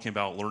to be talking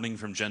about learning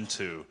from Gen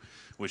 2,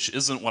 which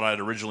isn't what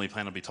I'd originally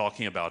planned to be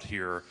talking about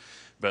here,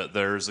 but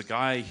there's a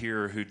guy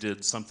here who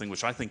did something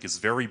which I think is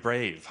very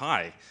brave.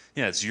 Hi.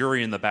 Yeah, it's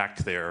Yuri in the back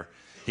there.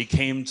 He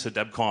came to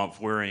DebConf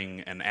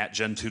wearing an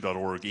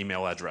 @gen2.org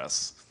email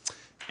address.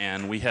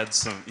 And we had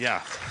some,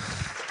 yeah.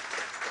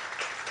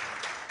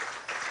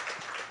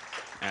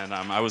 And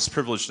I was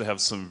privileged to have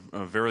some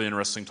very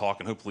interesting talk,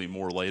 and hopefully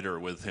more later,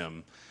 with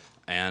him.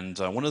 And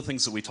one of the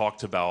things that we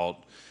talked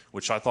about,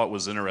 which I thought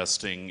was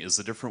interesting, is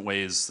the different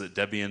ways that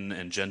Debian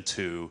and Gen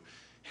 2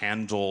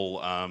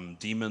 handle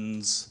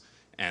daemons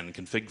and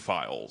config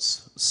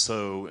files.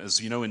 So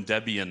as you know, in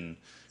Debian,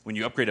 when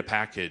you upgrade a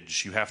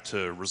package, you have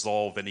to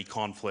resolve any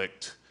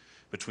conflict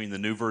between the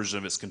new version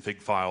of its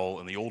config file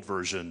and the old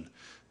version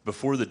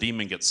before the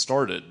daemon gets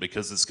started,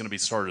 because it's going to be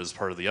started as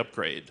part of the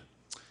upgrade.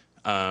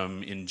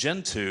 In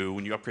Gen 2,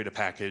 when you upgrade a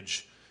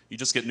package, you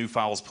just get new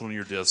files put on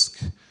your disk,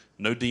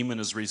 no daemon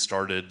is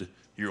restarted,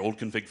 your old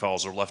config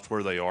files are left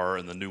where they are,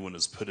 and the new one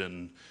is put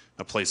in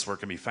a place where it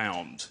can be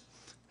found.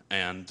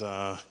 And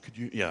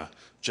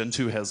Gen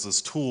 2 has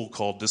this tool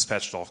called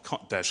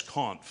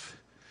dispatch-conf,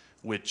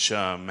 which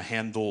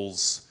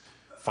handles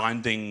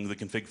finding the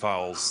config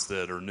files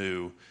that are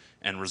new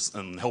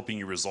and helping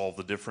you resolve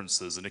the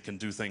differences. And it can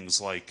do things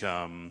like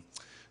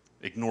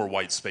ignore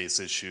white space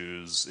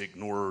issues,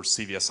 ignore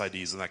CVS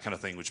IDs, and that kind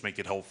of thing, which make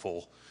it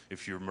helpful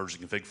if you're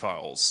merging config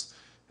files.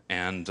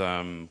 And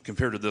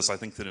compared to this, I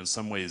think that in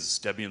some ways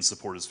Debian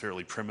support is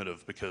fairly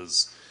primitive,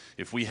 because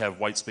if we have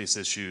white space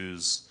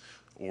issues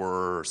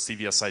or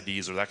CVS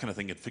IDs or that kind of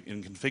thing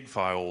in config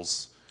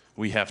files,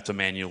 we have to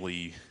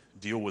manually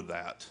deal with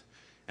that.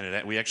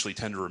 And we actually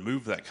tend to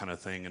remove that kind of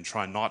thing and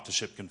try not to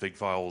ship config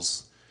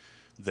files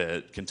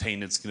that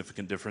contain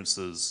insignificant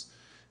differences.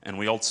 And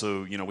we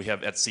also, we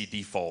have etc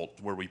default,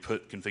 where we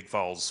put config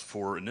files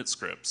for init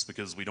scripts,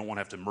 because we don't want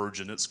to have to merge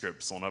init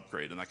scripts on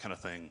upgrade and that kind of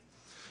thing.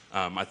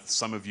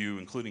 Some of you,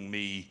 including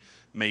me,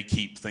 may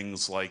keep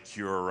things like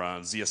your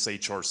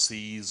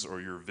ZSHRCs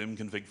or your Vim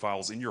config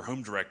files in your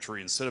home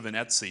directory instead of in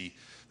etc,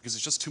 because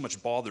it's just too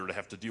much bother to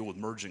have to deal with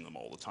merging them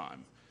all the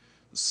time.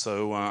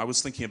 So I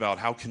was thinking about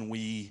how can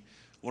we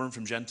learn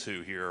from Gen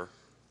 2 here.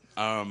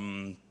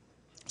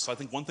 So I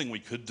think one thing we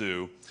could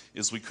do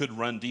is we could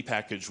run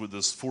dpackage with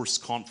this force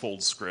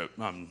conffold script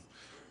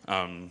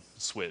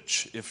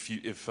switch if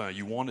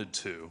you wanted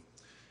to,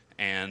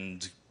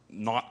 and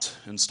not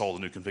install the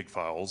new config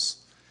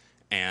files,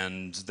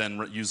 and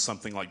then use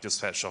something like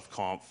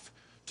dispatch.conf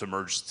to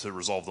merge to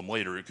resolve them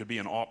later. It could be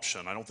an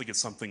option. I don't think it's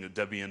something that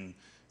Debian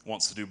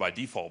wants to do by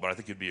default, but I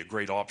think it'd be a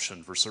great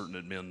option for certain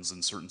admins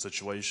in certain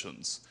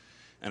situations.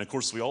 And of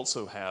course, we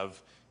also have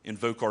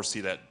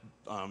invoke.rc.d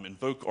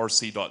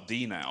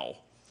now,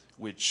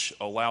 which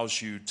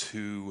allows you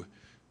to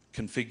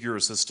configure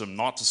a system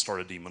not to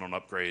start a daemon on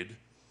upgrade,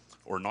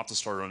 or not to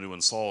start a new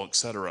install,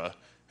 etc.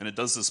 And it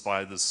does this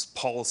by this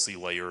policy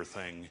layer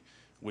thing,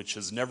 which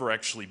has never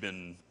actually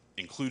been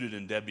included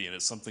in Debian.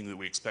 It's something that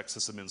we expect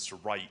sysadmins to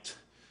write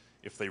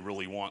if they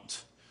really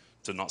want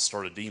to not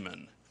start a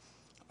daemon.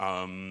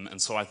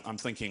 And so I'm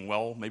thinking,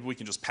 well, maybe we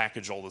can just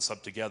package all this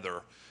up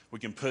together. We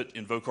can put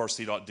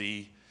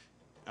invoke.rc.d,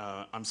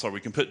 we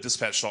can put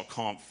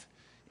dispatch.conf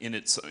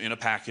in a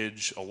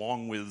package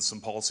along with some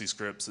policy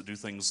scripts that do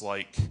things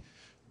like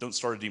don't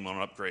start a daemon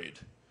on upgrade,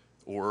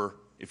 or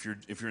if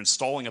you're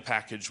installing a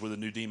package with a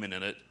new daemon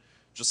in it,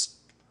 just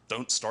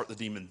don't start the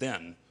daemon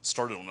then,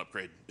 start it on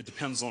upgrade. It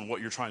depends on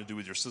what you're trying to do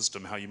with your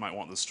system, how you might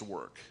want this to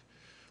work.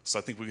 So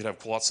I think we could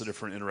have lots of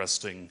different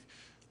interesting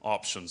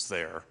options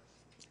there.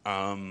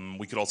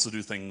 We could also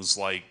do things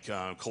like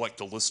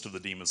collect a list of the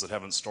daemons that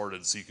haven't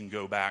started, so you can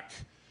go back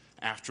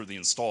after the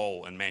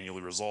install and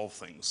manually resolve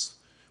things,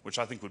 which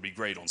I think would be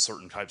great on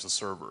certain types of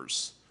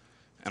servers.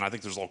 And I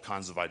think there's all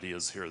kinds of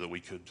ideas here that we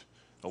could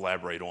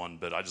elaborate on,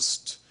 but I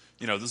just,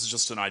 this is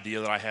just an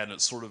idea that I had, and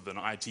it's sort of an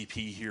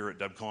ITP here at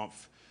DebConf.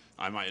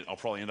 I'll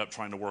probably end up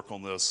trying to work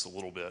on this a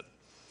little bit.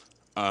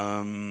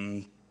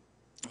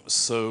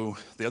 So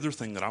the other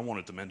thing that I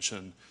wanted to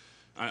mention,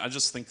 I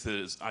just think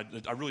that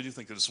I really do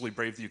think that it's really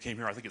brave that you came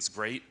here. I think it's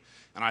great,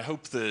 and I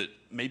hope that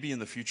maybe in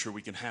the future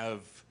we can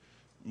have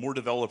more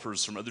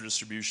developers from other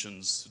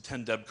distributions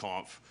attend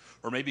DebConf,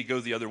 or maybe go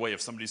the other way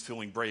if somebody's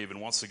feeling brave and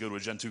wants to go to a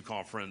Gen 2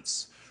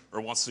 conference or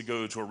wants to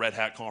go to a Red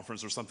Hat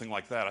conference or something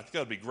like that. I think that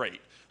would be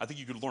great. I think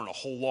you could learn a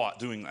whole lot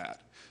doing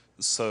that.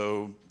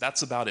 So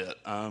that's about it.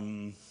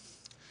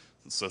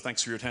 So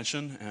thanks for your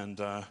attention, and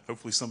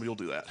hopefully somebody will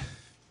do that.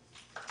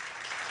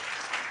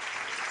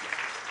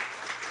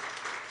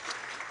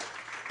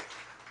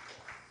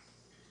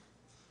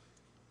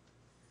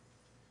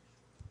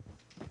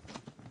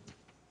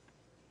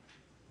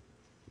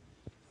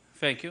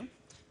 Thank you.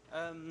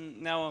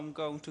 Now I'm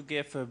going to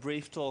give a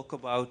brief talk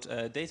about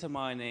data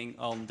mining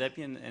on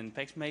Debian and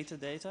PAX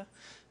metadata.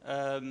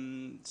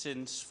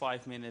 Since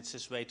 5 minutes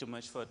is way too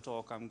much for a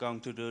talk, I'm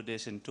going to do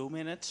this in 2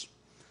 minutes.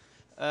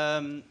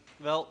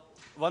 Well,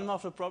 one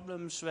of the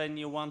problems when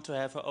you want to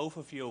have an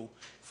overview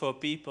for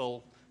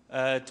people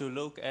to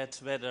look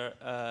at whether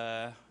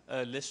a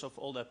list of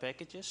all their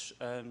packages,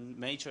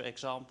 major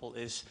example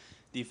is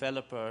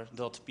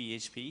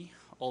developer.php,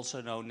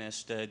 also known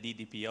as the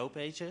DDPO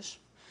pages.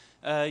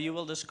 You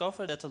will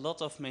discover that a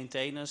lot of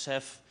maintainers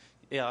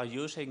are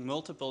using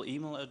multiple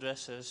email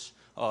addresses,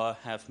 or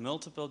have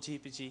multiple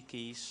GPG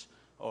keys,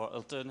 or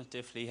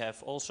alternatively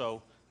have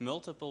also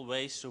multiple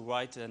ways to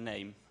write their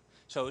name.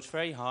 So it's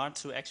very hard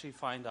to actually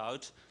find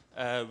out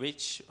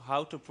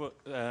how to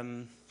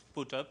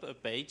put up a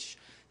page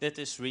that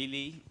is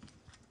really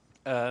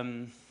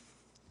about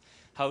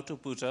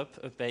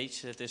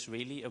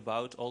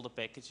all the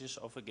packages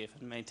of a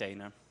given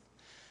maintainer.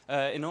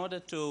 In order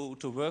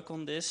to work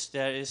on this,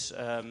 there is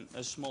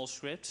a small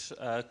script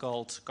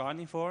called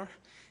Carnivore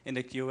in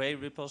the QA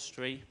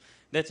repository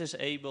that is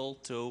able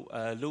to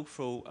look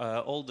through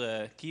all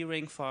the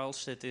keyring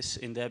files that is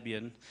in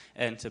Debian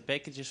and the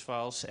packages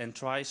files, and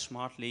try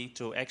smartly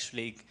to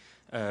actually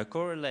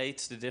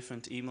correlate the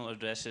different email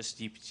addresses,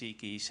 GPG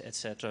keys,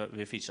 etc.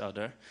 with each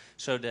other,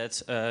 so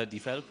that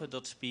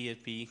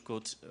developer.php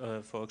could,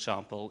 for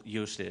example,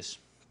 use this.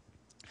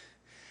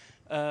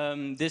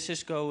 This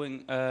is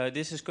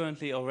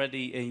currently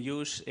already in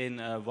use in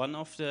one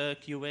of the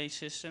QA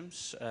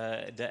systems,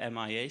 the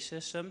MIA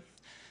system,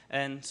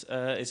 and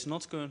it's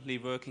not currently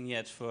working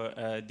yet for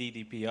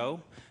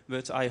DDPO,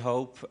 but I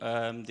hope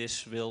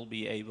this will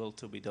be able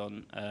to be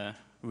done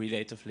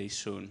relatively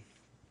soon.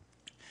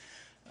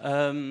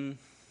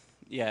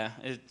 Yeah,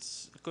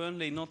 it's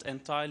currently not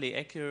entirely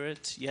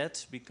accurate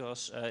yet,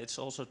 because it's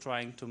also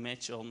trying to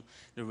match on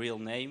the real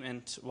name.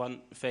 And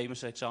one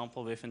famous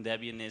example within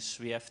Debian is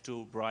we have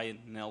 2 Brian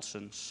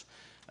Nelsons.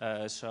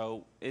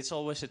 So it's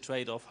always a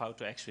trade-off how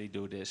to actually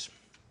do this.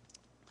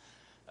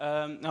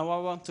 Now I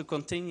want to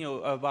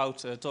continue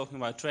about talking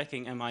about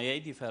tracking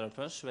MIA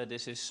developers, where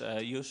this is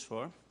used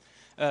for.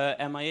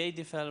 MIA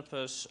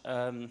developers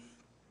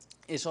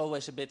is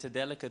always a bit a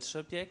delicate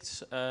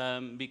subject,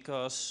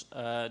 because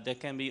there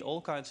can be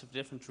all kinds of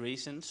different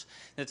reasons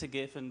that a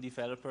given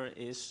developer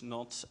is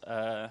not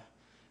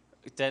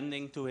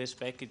tending to his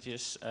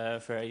packages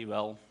very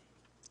well.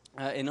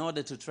 In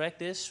order to track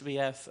this, we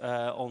have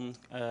on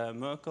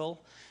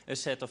Merkle a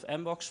set of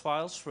mbox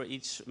files for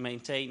each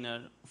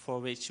maintainer, for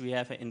which we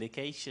have an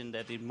indication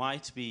that it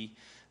might be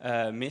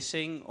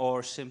missing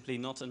or simply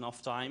not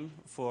enough time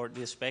for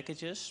these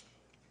packages.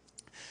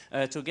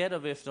 Together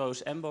with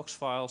those mbox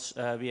files,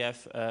 we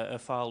have a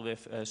file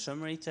with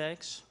summary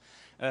tags,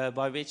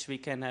 by which we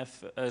can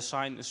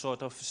assign a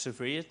sort of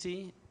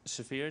severity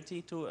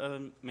to a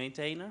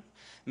maintainer.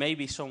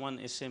 Maybe someone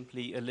is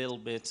simply a little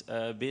bit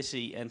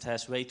busy and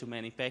has way too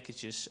many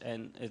packages,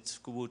 and it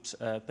would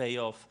pay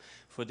off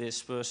for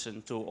this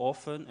person to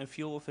orphan a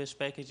few of his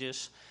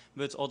packages,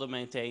 but other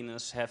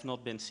maintainers have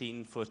not been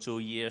seen for 2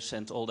 years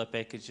and all their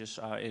packages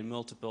are in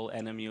multiple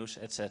NMUs,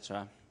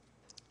 etc.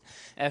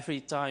 Every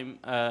time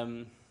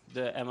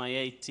the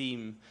MIA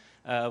team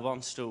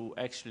wants to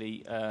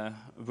actually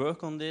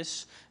work on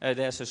this,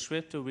 there's a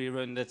script to be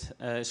run that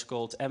is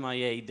called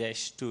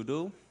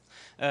MIA-todo,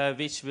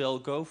 which will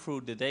go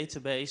through the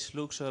database,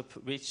 looks up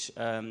which,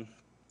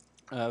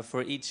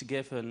 for each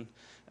given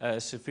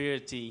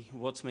severity,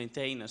 what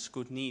maintainers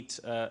could need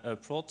a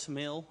prod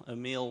mail, a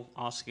mail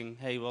asking,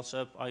 hey, what's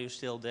up, are you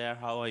still there,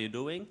 how are you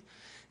doing,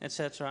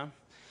 etc.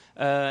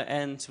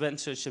 And when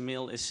such a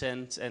mail is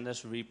sent and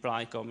there's a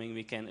reply coming,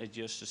 we can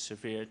adjust the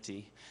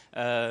severity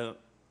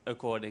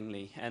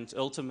accordingly. And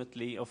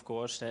ultimately, of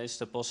course, there is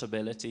the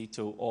possibility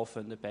to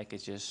orphan the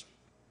packages.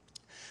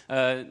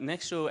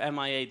 Next to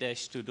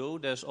MIA-todo,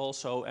 there's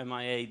also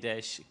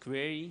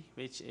MIA-query,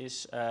 which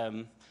is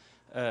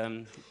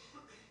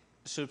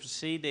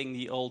superseding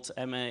the old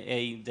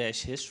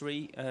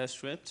MIA-history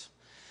script,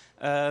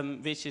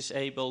 which is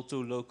able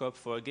to look up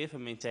for a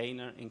given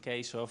maintainer in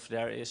case of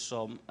there is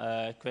some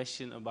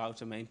question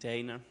about a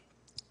maintainer.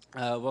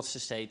 What's the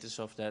status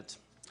of that?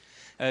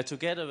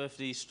 Together with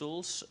these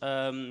tools,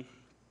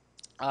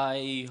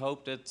 I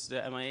hope that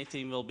the MIA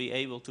team will be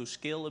able to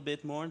scale a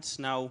bit more. It's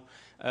now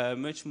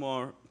much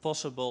more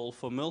possible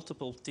for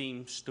multiple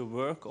teams to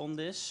work on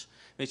this,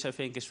 which I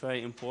think is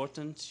very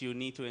important. You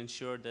need to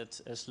ensure that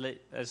as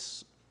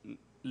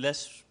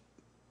less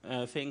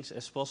things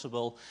as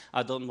possible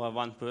are done by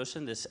one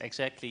person. That's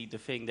exactly the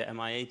thing the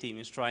MIA team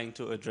is trying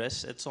to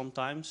address at some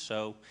times.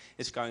 So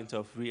it's kind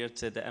of weird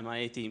that the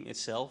MIA team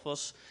itself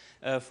was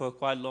for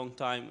quite a long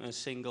time a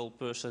single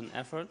person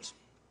effort.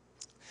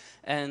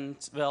 And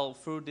well,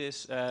 through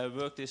this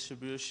work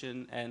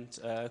distribution and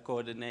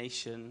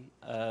coordination,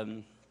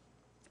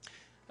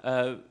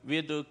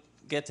 we're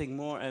getting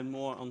more and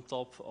more on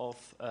top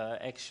of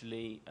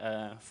actually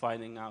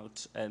finding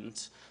out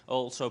and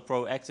also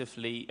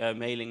proactively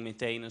mailing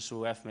maintainers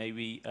who have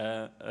maybe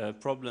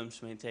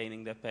problems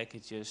maintaining their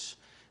packages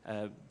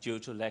due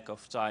to lack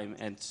of time,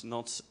 and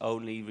not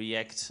only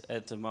react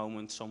at the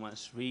moment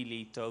someone's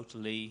really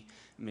totally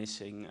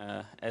missing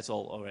at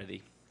all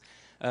already.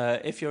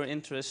 If you're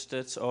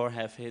interested or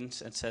have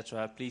hints,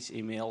 etc., please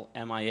email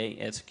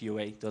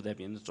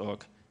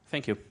mia@qa.debian.org.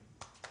 Thank you.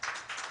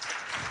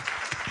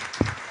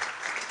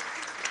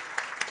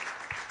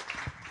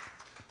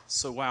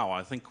 So wow,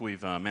 I think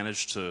we've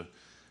managed to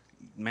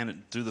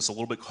do this a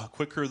little bit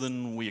quicker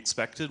than we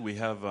expected. We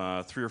have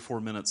 3 or 4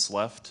 minutes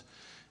left,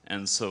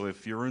 and so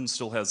if Jeroen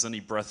still has any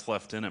breath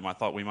left in him, I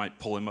thought we might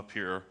pull him up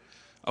here.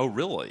 Oh,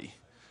 really?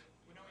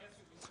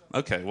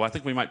 Okay, well I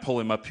think we might pull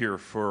him up here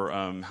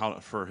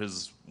for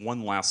his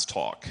one last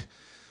talk,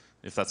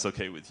 if that's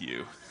okay with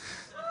you.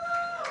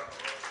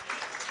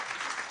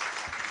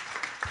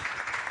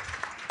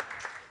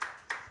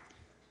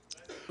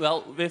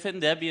 Well,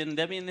 within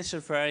Debian is a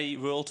very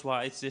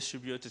worldwide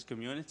distributed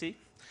community.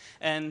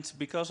 And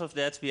because of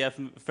that, we have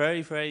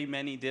very, very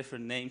many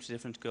different names,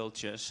 different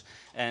cultures.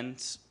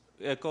 And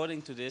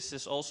according to this,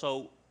 there's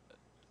also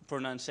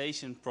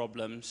pronunciation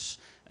problems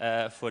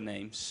for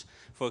names.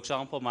 For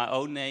example, my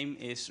own name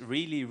is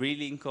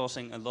really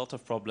causing a lot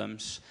of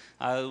problems.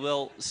 I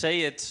will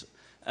say it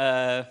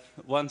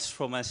once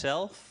for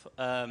myself.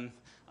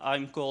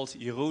 I'm called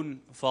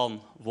Jeroen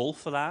van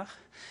Wolfelaar.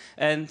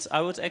 And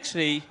I would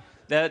actually...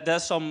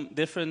 There's some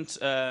different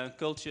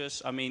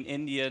cultures. I mean,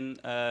 Indian,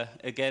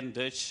 again,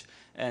 Dutch,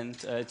 and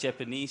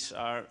Japanese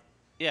are,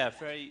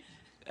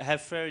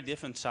 have very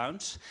different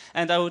sounds.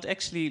 And I would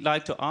actually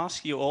like to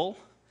ask you all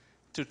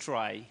to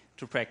try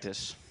to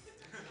practice.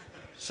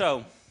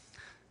 So,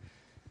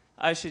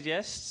 I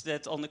suggest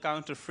that on the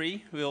count of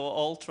 3, we will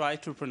all try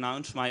to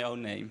pronounce my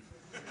own name.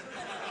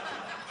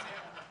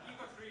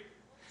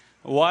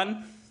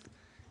 1,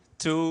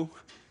 2,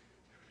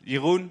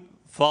 Jeroen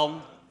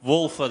van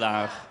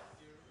Wolfelaar.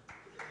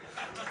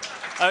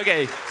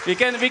 Okay, we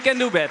can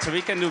do better.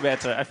 We can do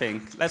better, I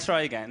think. Let's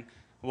try again.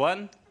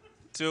 1,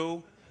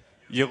 2,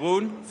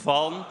 Jeroen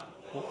van.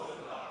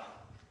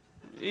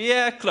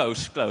 Yeah,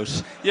 close.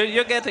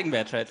 You're getting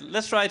better.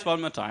 Let's try it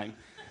one more time.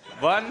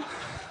 1,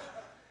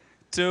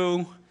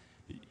 2,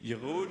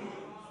 Jeroen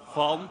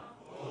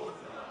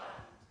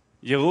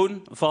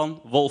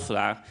van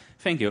Wolfelaar.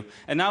 Thank you.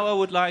 And now I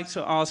would like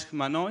to ask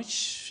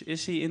Manoj.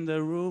 Is he in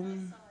the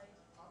room?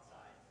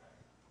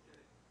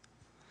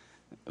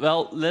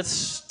 Well,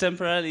 let's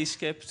temporarily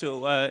skip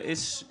to,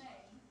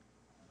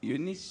 you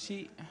need to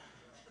see,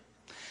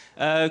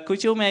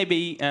 could you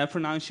maybe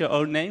pronounce your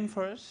own name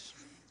for us?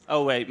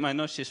 Oh wait,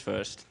 Manoj is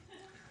first.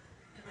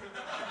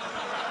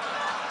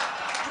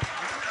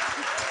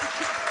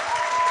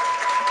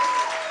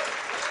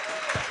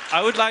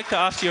 I would like to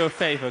ask you a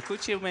favor.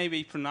 Could you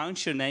maybe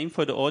pronounce your name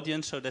for the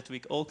audience so that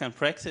we all can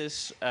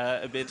practice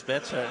a bit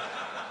better?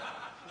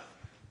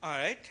 All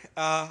right.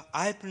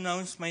 I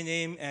pronounce my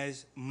name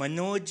as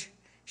Manoj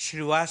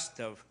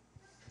Srivastav.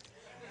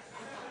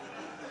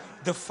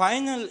 The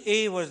final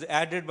A was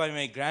added by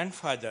my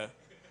grandfather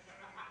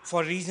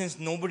for reasons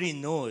nobody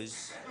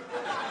knows.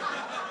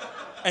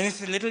 And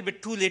it's a little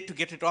bit too late to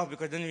get it off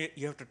because then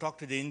you have to talk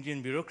to the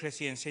Indian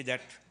bureaucracy and say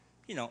that,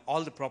 you know,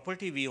 all the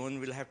property we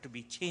own will have to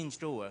be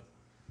changed over.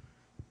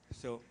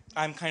 So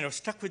I'm kind of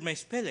stuck with my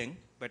spelling,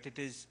 but it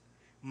is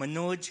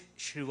Manoj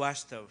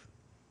Srivastav.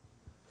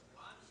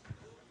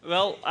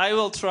 Well, I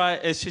will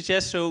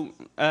suggest to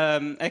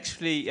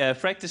actually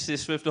practice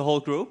this with the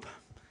whole group.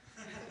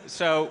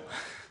 So,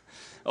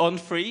 on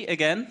 3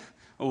 again.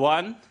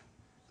 1,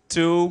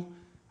 2,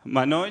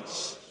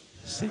 Manoj,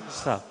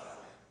 stop.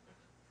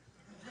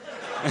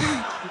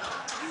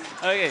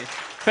 Okay,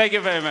 thank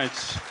you very much.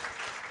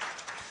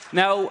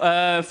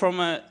 Now,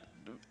 from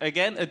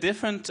again a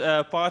different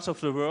part of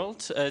the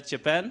world,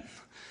 Japan,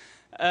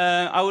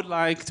 I would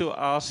like to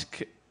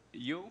ask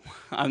you,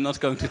 I'm not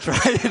going to try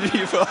it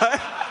before,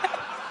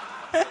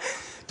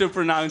 to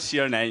pronounce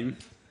your name.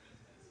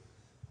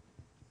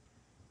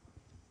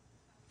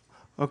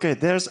 Okay,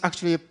 there's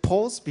actually a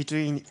pause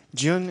between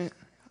Jun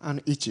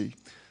and Ichi.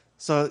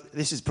 So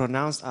this is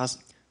pronounced as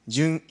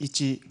Jun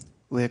Ichi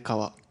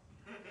Uekawa.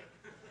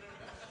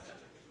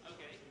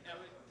 Okay,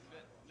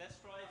 let's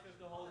try it with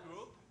the whole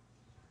group.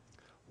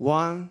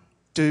 1,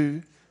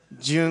 2,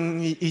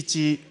 Jun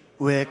Ichi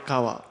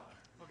Uekawa.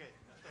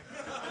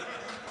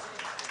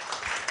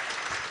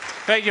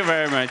 Thank you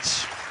very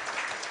much.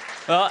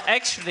 Well,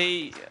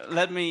 actually,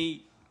 let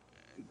me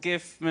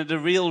give me the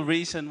real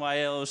reason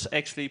why I was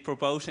actually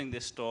proposing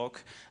this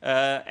talk.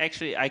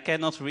 Actually, I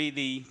cannot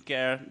really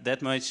care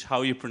that much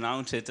how you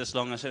pronounce it, as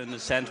long as I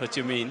understand what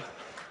you mean.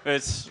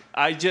 But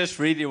I just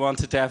really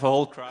wanted to have a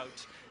whole crowd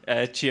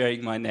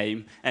cheering my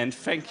name. And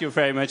thank you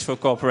very much for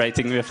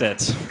cooperating with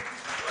that.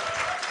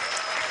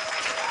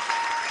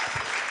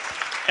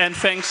 And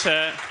thanks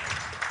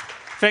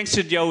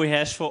to Joey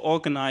Hess for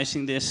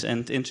organizing this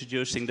and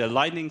introducing the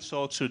lightning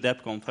talks to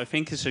DebConf. I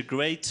think it's a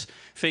great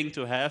thing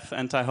to have,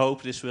 and I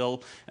hope this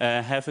will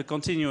have a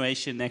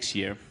continuation next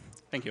year.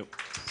 Thank you.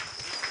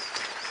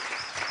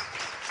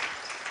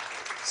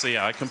 So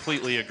yeah, I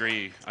completely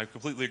agree. I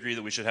completely agree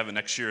that we should have it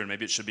next year, and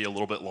maybe it should be a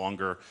little bit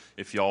longer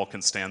if y'all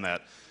can stand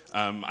that.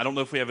 I don't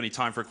know if we have any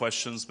time for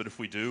questions, but if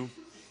we do,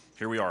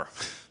 here we are.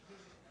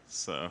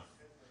 So,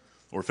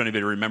 or if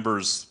anybody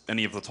remembers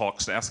any of the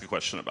talks to ask a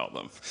question about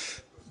them.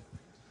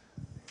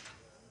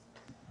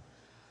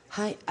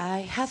 Hi,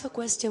 I have a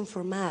question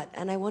for Matt,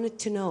 and I wanted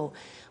to know,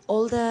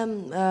 all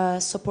the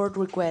support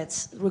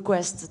requests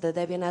that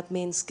Debian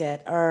admins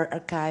get are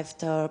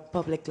archived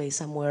publicly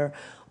somewhere,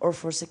 or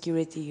for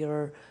security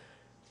or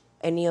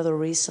any other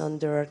reason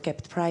they're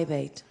kept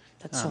private?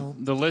 That's all.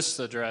 The list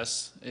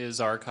address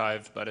is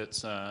archived, but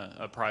it's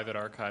a private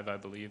archive, I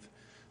believe.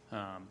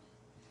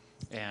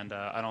 And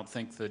I don't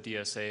think the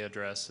DSA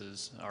address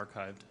is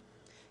archived.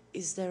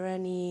 Is there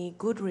any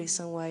good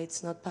reason why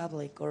it's not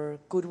public, or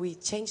could we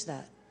change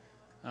that?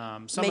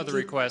 Some of the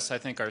requests, I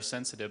think, are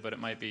sensitive, but it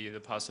might be the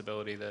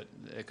possibility that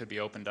it could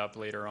be opened up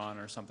later on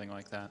or something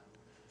like that.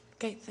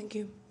 Okay, thank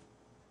you.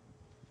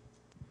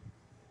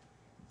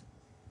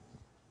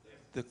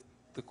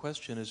 The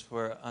question is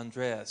for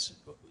Andreas.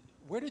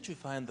 Where did you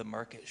find the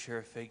market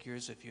share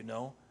figures, if you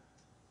know?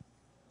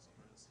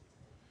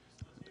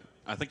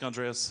 I think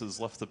Andreas has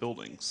left the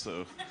building,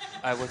 so.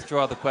 I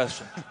withdraw the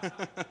question.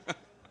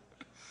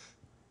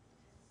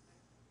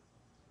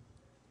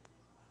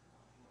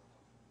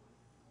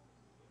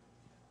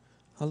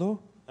 Hello.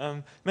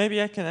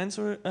 Maybe I can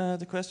answer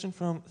the question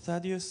from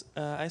Thaddeus.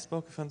 I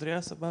spoke with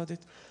Andreas about it,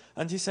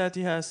 and he said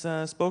he has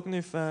spoken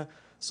with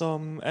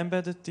some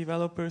embedded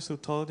developers who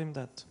told him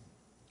that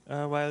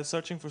while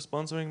searching for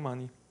sponsoring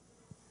money.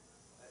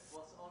 It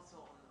was also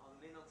on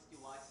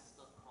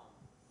linuxdevices.com,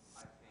 I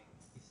think,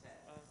 he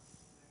said.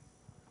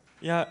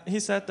 Yeah,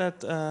 he said that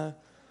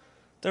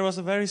there was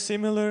a very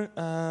similar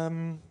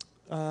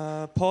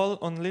poll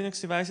on Linux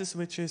devices,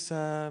 which is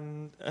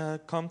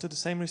come to the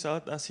same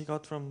result as he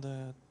got from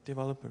the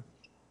developer.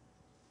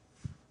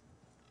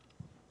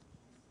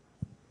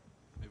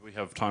 Maybe we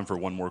have time for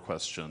one more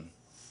question.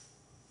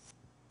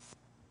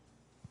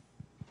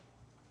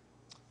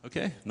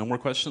 Okay, no more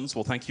questions?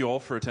 Well, thank you all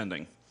for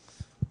attending.